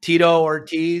 Tito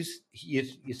Ortiz,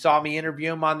 you saw me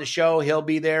interview him on the show. He'll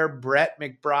be there. Brett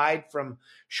McBride from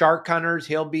Shark Hunters,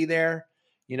 he'll be there.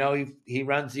 You know, he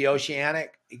runs the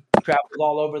Oceanic. travels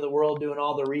all over the world doing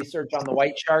all the research on the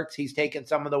white sharks. He's taking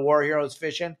some of the War Heroes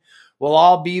fishing. We'll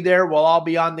all be there. We'll all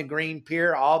be on the green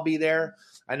pier. I'll be there.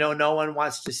 I know no one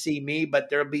wants to see me, but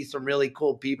there'll be some really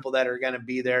cool people that are going to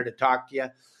be there to talk to you.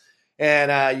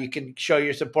 And you can show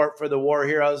your support for the War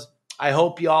Heroes. I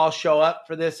hope you all show up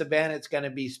for this event. It's going to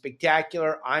be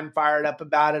spectacular. I'm fired up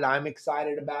about it. I'm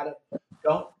excited about it.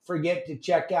 Don't forget to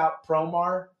check out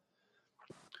Promar.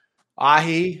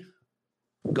 Ahi,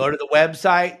 go to the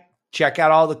website, check out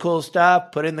all the cool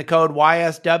stuff, put in the code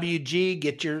YSWG,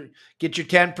 get your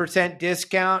 10%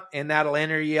 discount, and that'll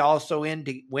enter you also in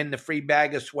to win the free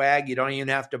bag of swag. You don't even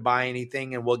have to buy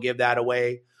anything, and we'll give that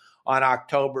away on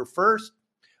October 1st.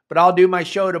 But I'll do my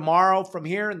show tomorrow from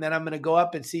here, and then I'm going to go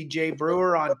up and see Jay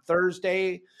Brewer on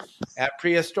Thursday at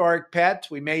Prehistoric Pets.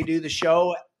 We may do the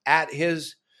show at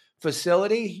his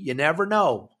facility. You never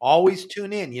know. Always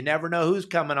tune in. You never know who's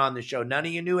coming on the show. None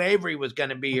of you knew Avery was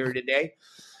going to be here today.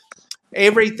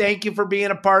 Avery, thank you for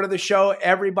being a part of the show.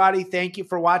 Everybody, thank you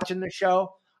for watching the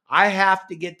show. I have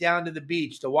to get down to the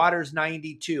beach. The water's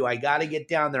 92. I got to get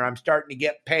down there. I'm starting to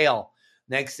get pale.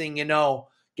 Next thing you know,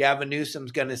 Gavin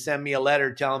Newsom's going to send me a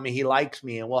letter telling me he likes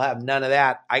me, and we'll have none of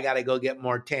that. I got to go get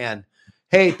more tan.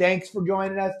 Hey, thanks for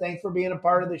joining us. Thanks for being a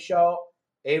part of the show.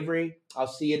 Avery, I'll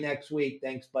see you next week.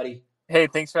 Thanks, buddy. Hey,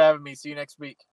 thanks for having me. See you next week.